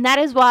 And that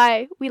is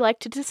why we like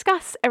to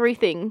discuss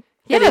everything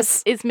that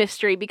is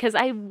mystery, because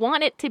I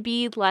want it to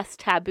be less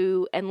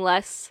taboo and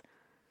less...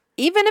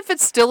 Even if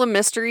it's still a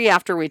mystery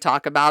after we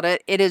talk about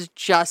it, it is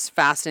just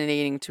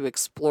fascinating to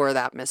explore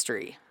that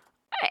mystery.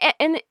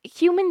 And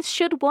humans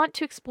should want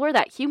to explore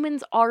that.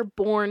 Humans are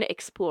born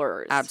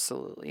explorers.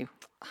 Absolutely.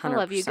 100%. I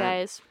love you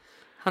guys.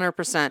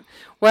 100%.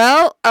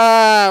 Well,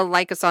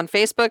 like us on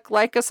Facebook,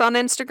 like us on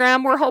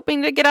Instagram. We're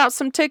hoping to get out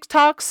some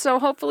TikToks, so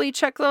hopefully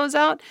check those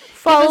out.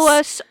 Follow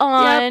us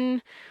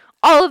on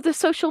all of the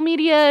social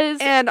medias.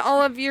 And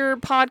all of your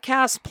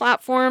podcast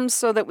platforms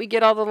so that we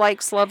get all the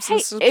likes, loves,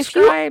 and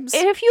subscribes.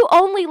 If you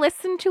only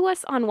listen to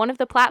us on one of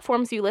the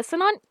platforms you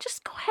listen on,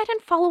 just go ahead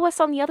and follow us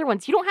on the other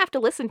ones. You don't have to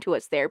listen to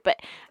us there, but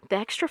the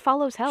extra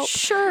follows help.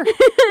 Sure.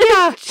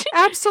 Yeah,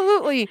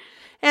 absolutely.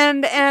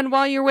 And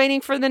while you're waiting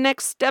for the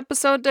next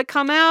episode to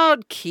come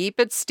out, keep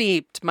it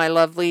steeped, my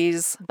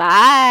lovelies.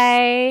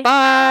 Bye.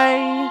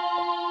 Bye.